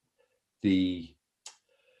the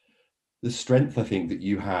the strength I think that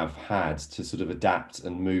you have had to sort of adapt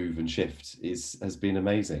and move and shift has been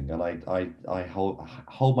amazing. And I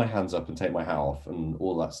hold my hands up and take my hat off and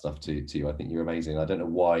all that stuff to you. I think you're amazing. I don't know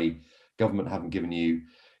why government haven't given you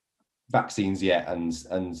vaccines yet, and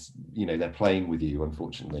they're playing with you,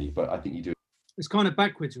 unfortunately, but I think you do. It's kind of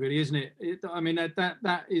backwards, really, isn't it? I mean,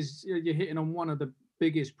 that is, you're hitting on one of the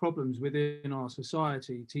biggest problems within our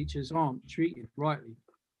society. Teachers aren't treated rightly.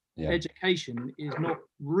 Yeah. Education is not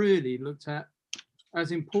really looked at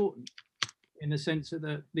as important, in the sense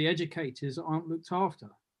that the educators aren't looked after.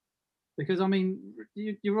 Because, I mean,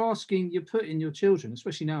 you're putting your children,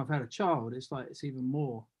 especially now I've had a child, it's even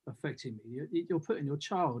more affecting me. You're putting your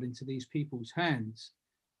child into these people's hands.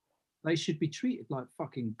 They should be treated like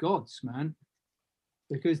fucking gods, man,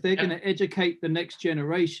 because they're going to educate the next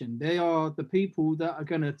generation. They are the people that are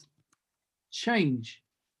going to change,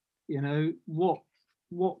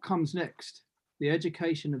 what comes next, the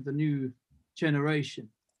education of the new generation.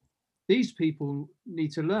 These people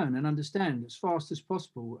need to learn and understand as fast as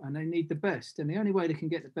possible, and they need the best. And the only way they can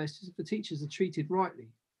get the best is if the teachers are treated rightly,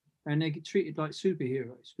 and they get treated like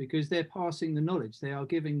superheroes, because they're passing the knowledge. They are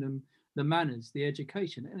giving them the manners, the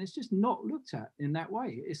education, and it's just not looked at in that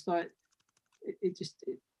way. It's like it just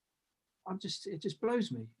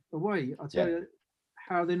blows me away. I tell you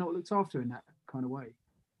how they're not looked after in that kind of way.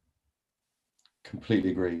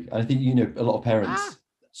 Completely agree. I think a lot of parents.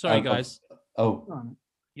 Sorry, guys.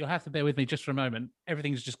 You'll have to bear with me just for a moment.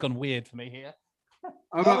 Everything's just gone weird for me here.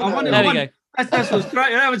 There we go.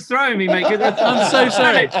 That was throwing me, mate. I'm so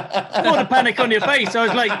sorry. I saw the panic on your face. I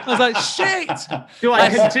was like, shit. Do I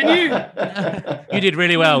continue? You did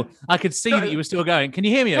really well. I could see that you were still going. Can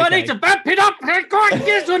you hear me? Okay? I need to bump it up.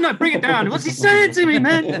 Yes or no? Bring it down. What's he saying to me,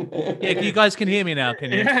 man? Yeah, you guys can hear me now, can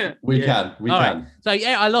you? Yeah. We can. Right. So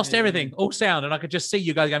I lost everything, all sound, and I could just see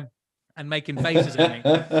you guys going and making faces at me.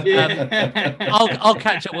 I'll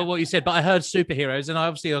catch up with what you said, but I heard superheroes, and I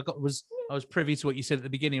was privy to what you said at the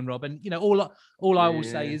beginning, Rob. And all I will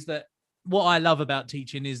say is that what I love about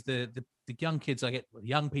teaching is the young kids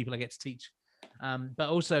young people I get to teach. But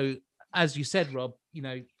also, as you said, Rob,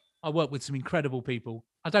 I work with some incredible people.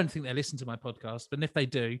 I don't think they listen to my podcast, but if they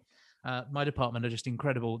do, my department are just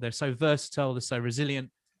incredible. They're so versatile, they're so resilient,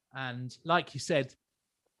 and like you said,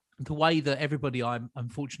 the way that everybody I'm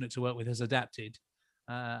fortunate to work with has adapted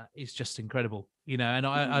is just incredible, and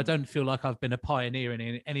I don't feel like I've been a pioneer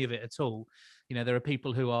in any of it at all. There are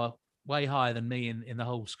people who are way higher than me in the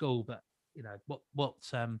whole school, but what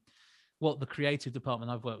the creative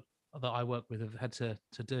department I work with have had to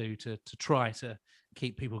do to try to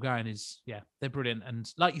keep people going is, they're brilliant. And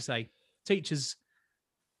like you say, teachers,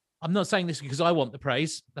 I'm not saying this because I want the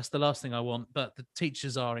praise, that's the last thing I want, but the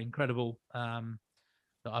teachers are incredible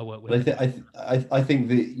that I work with. I think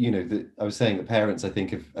that that I was saying that parents, I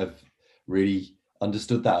think, have really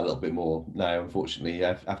understood that a little bit more now, unfortunately,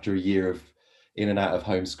 after a year of in and out of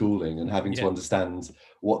homeschooling and having to understand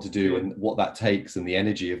what to do and what that takes, and the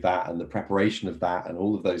energy of that and the preparation of that and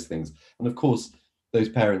all of those things. And of course, those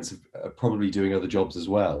parents are probably doing other jobs as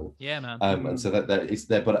well. Yeah, man. And so that it's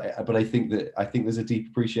there, but I think there's a deep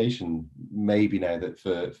appreciation maybe now that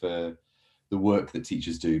for the work that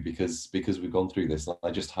teachers do, because we've gone through this.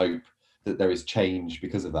 I just hope that there is change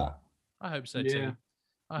because of that. I hope so too.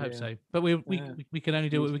 I hope so. But we can only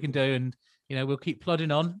do what we can do, and we'll keep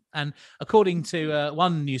plodding on. And according to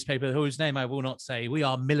one newspaper whose name I will not say, we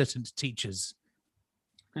are militant teachers.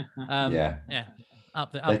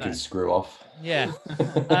 Up they can screw off. Yeah.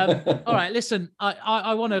 All right. Listen,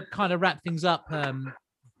 I want to kind of wrap things up.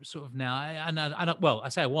 Sort of now, and I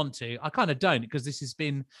say I want to. I kind of don't, because this has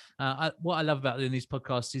been what I love about doing these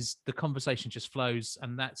podcasts is the conversation just flows,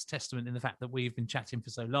 and that's testament in the fact that we've been chatting for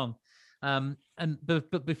so long.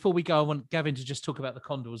 But before we go, I want Gavin to just talk about the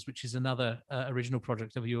Kondoors, which is another original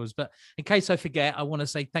project of yours. But in case I forget, I want to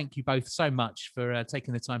say thank you both so much for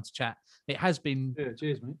taking the time to chat. It has been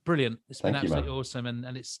cheers, mate. Brilliant. It's been absolutely awesome,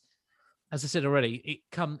 and it's, as I said already,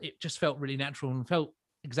 it just felt really natural and felt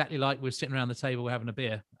exactly like we're sitting around the table having a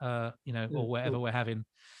beer, or whatever we're having.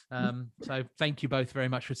 So thank you both very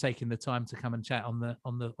much for taking the time to come and chat on the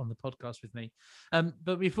podcast with me.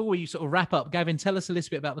 But before we sort of wrap up, Gavin, tell us a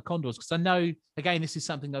little bit about the Kondoors, because I know, again, this is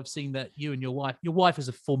something I've seen that you and your wife is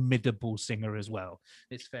a formidable singer as well.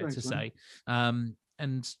 It's fair to say. And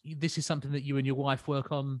this is something that you and your wife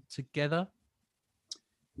work on together.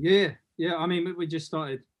 Yeah. I mean, we just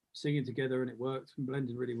started singing together and it worked and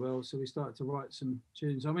blended really well, so we started to write some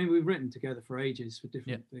tunes. I mean, we've written together for ages for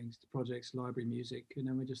different things, projects, library music, and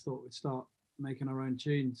then we just thought we'd start making our own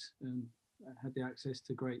tunes, and had the access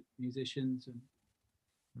to great musicians, and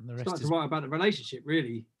And the rest started is to write about the relationship,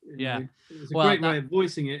 really. Yeah. It's a great way of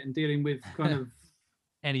voicing it and dealing with kind of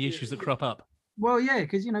any issues that crop up. Well, yeah,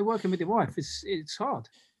 because working with your wife it's hard.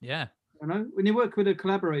 Yeah. When you work with a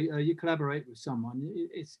collaborator, you collaborate with someone.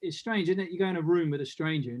 It's strange, isn't it? You go in a room with a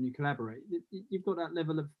stranger and you collaborate. You've got that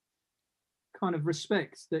level of kind of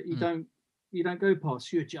respect that you don't go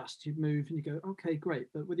past. You adjust, you move, and you go, okay, great.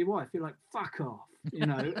 But with your wife, you're like, fuck off.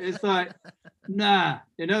 It's like, nah.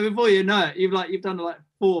 Before you know it, you've done like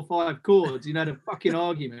 4 or 5 chords. You had a fucking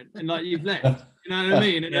argument, and like you've left. You know what I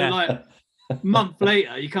mean? And then like a month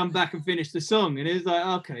later, you come back and finish the song, and it's like,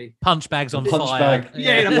 okay. Punch bags on fire.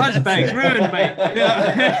 Yeah, the punch bag's ruined, mate.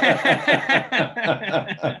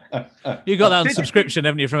 You got that on subscription,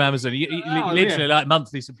 haven't you, from Amazon? You literally like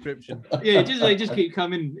monthly subscription. Yeah, they just keep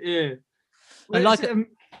coming. Yeah, well,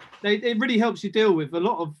 it really helps you deal with a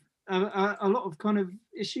lot of kind of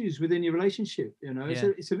issues within your relationship.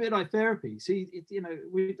 It's a bit like therapy. See,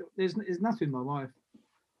 there's nothing my wife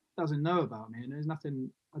doesn't know about me, and there's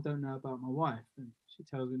nothing I don't know about my wife, and she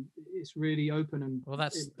tells me it's really open. And well,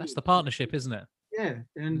 that's the partnership, isn't it? Yeah,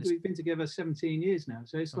 and we've been together 17 years now,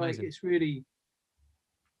 so it's amazing. Like it's really,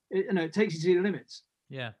 it takes you to the limits.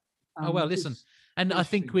 Yeah. Oh well, listen, and I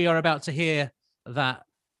think we are about to hear that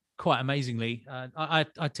quite amazingly. I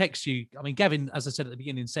text you. I mean, Gavin, as I said at the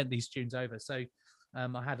beginning, sent these tunes over, so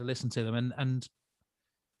I had to listen to them, and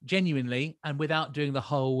genuinely, and without doing the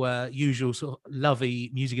whole usual sort of lovey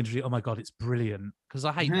music industry, oh my god, it's brilliant, because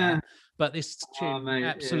I hate that, but this tune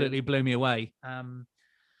absolutely blew me away.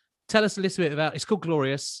 Tell us a little bit about, it's called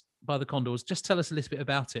Glorious by the Kondoors. Just tell us a little bit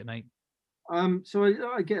about it, mate. So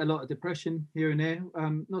I get a lot of depression here and there,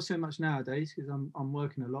 not so much nowadays, because I'm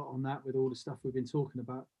working a lot on that with all the stuff we've been talking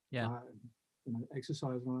about,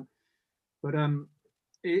 exercise and all that, but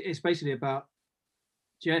it's basically about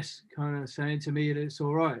Jess kind of saying to me that it's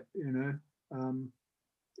all right, in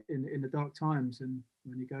the dark times, and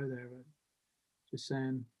when you go there, just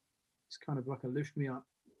saying it's kind of like a lift me up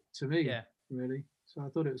to me, really. So I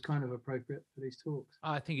thought it was kind of appropriate for these talks.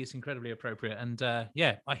 I think it's incredibly appropriate, and I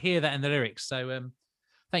hear that in the lyrics. So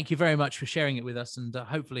thank you very much for sharing it with us, and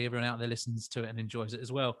hopefully everyone out there listens to it and enjoys it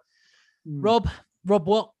as well. Rob,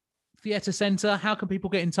 what Theatre Centre? How can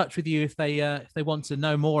people get in touch with you if they want to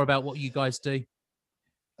know more about what you guys do?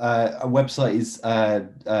 Our website is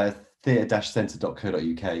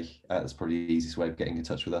theatre-centre.co.uk. That's probably the easiest way of getting in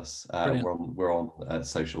touch with us. We're on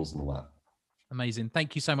socials and all that. Amazing.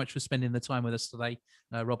 Thank you so much for spending the time with us today,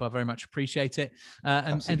 Rob. I very much appreciate it.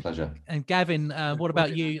 Absolute pleasure. And Gavin, what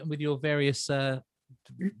about you with your various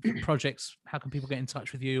projects? How can people get in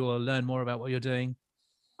touch with you or learn more about what you're doing?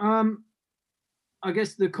 I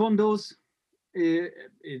guess the Kondoors, the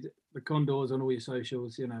Kondoors on all your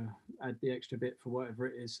socials, add the extra bit for whatever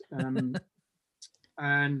it is.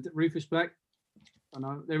 And Rufus Black, I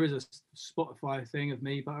know there is a Spotify thing of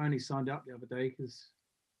me, but I only signed up the other day because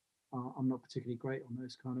I'm not particularly great on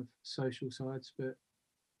those kind of social sides. But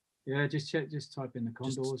yeah, just type in the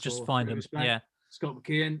Kondoors. Just find them. Black, yeah. Scott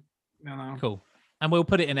McKeon. Cool. And we'll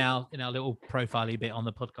put it in our little profile-y bit on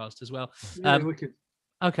the podcast as well. Yeah, wicked.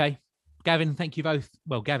 Okay. Gavin, thank you both.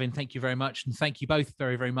 Well, Gavin, thank you very much. And thank you both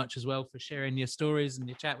very, very much as well for sharing your stories and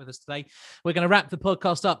your chat with us today. We're going to wrap the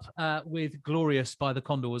podcast up with Glorious by the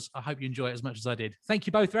Kondoors. I hope you enjoy it as much as I did. Thank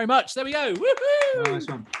you both very much. There we go. Woohoo! Nice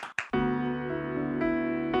one.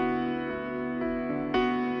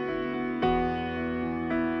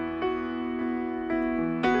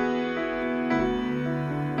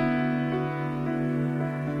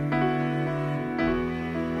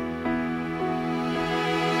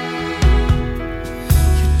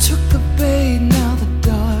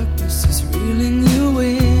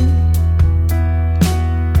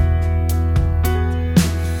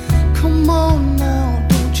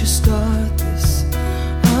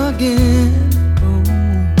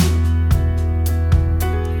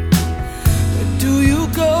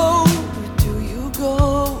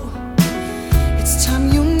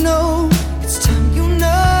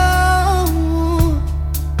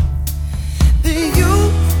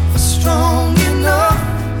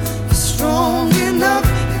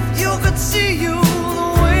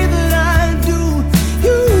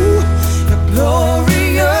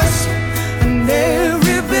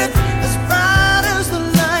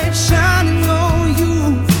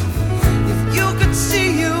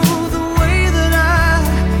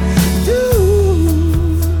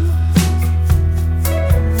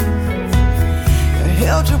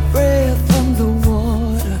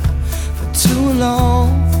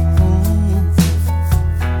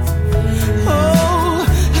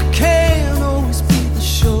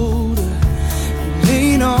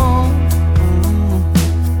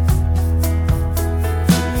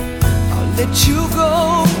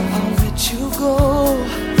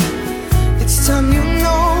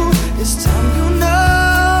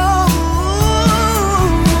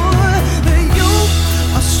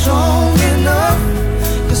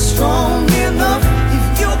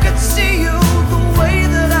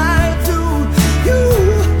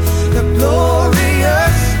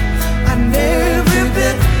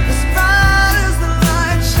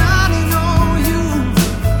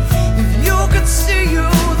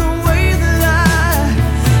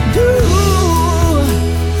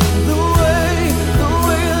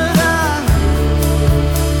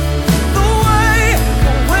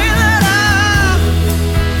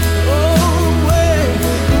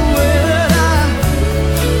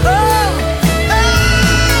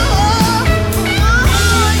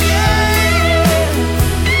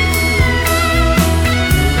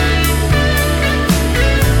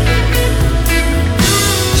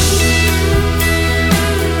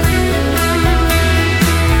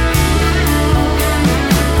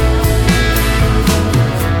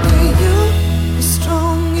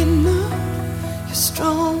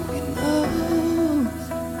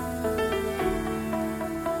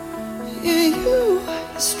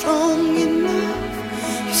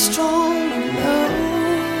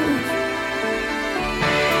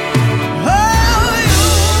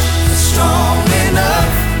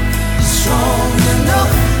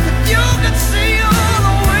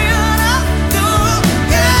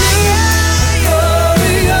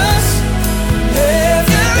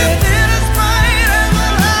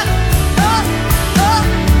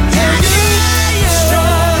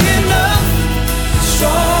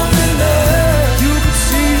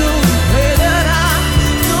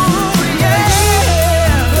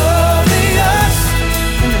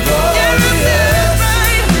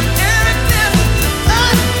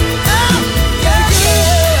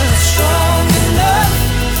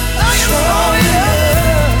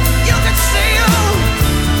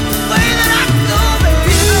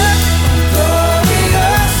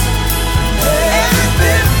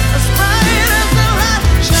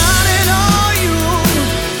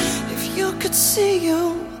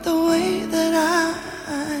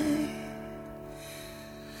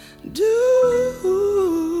 Do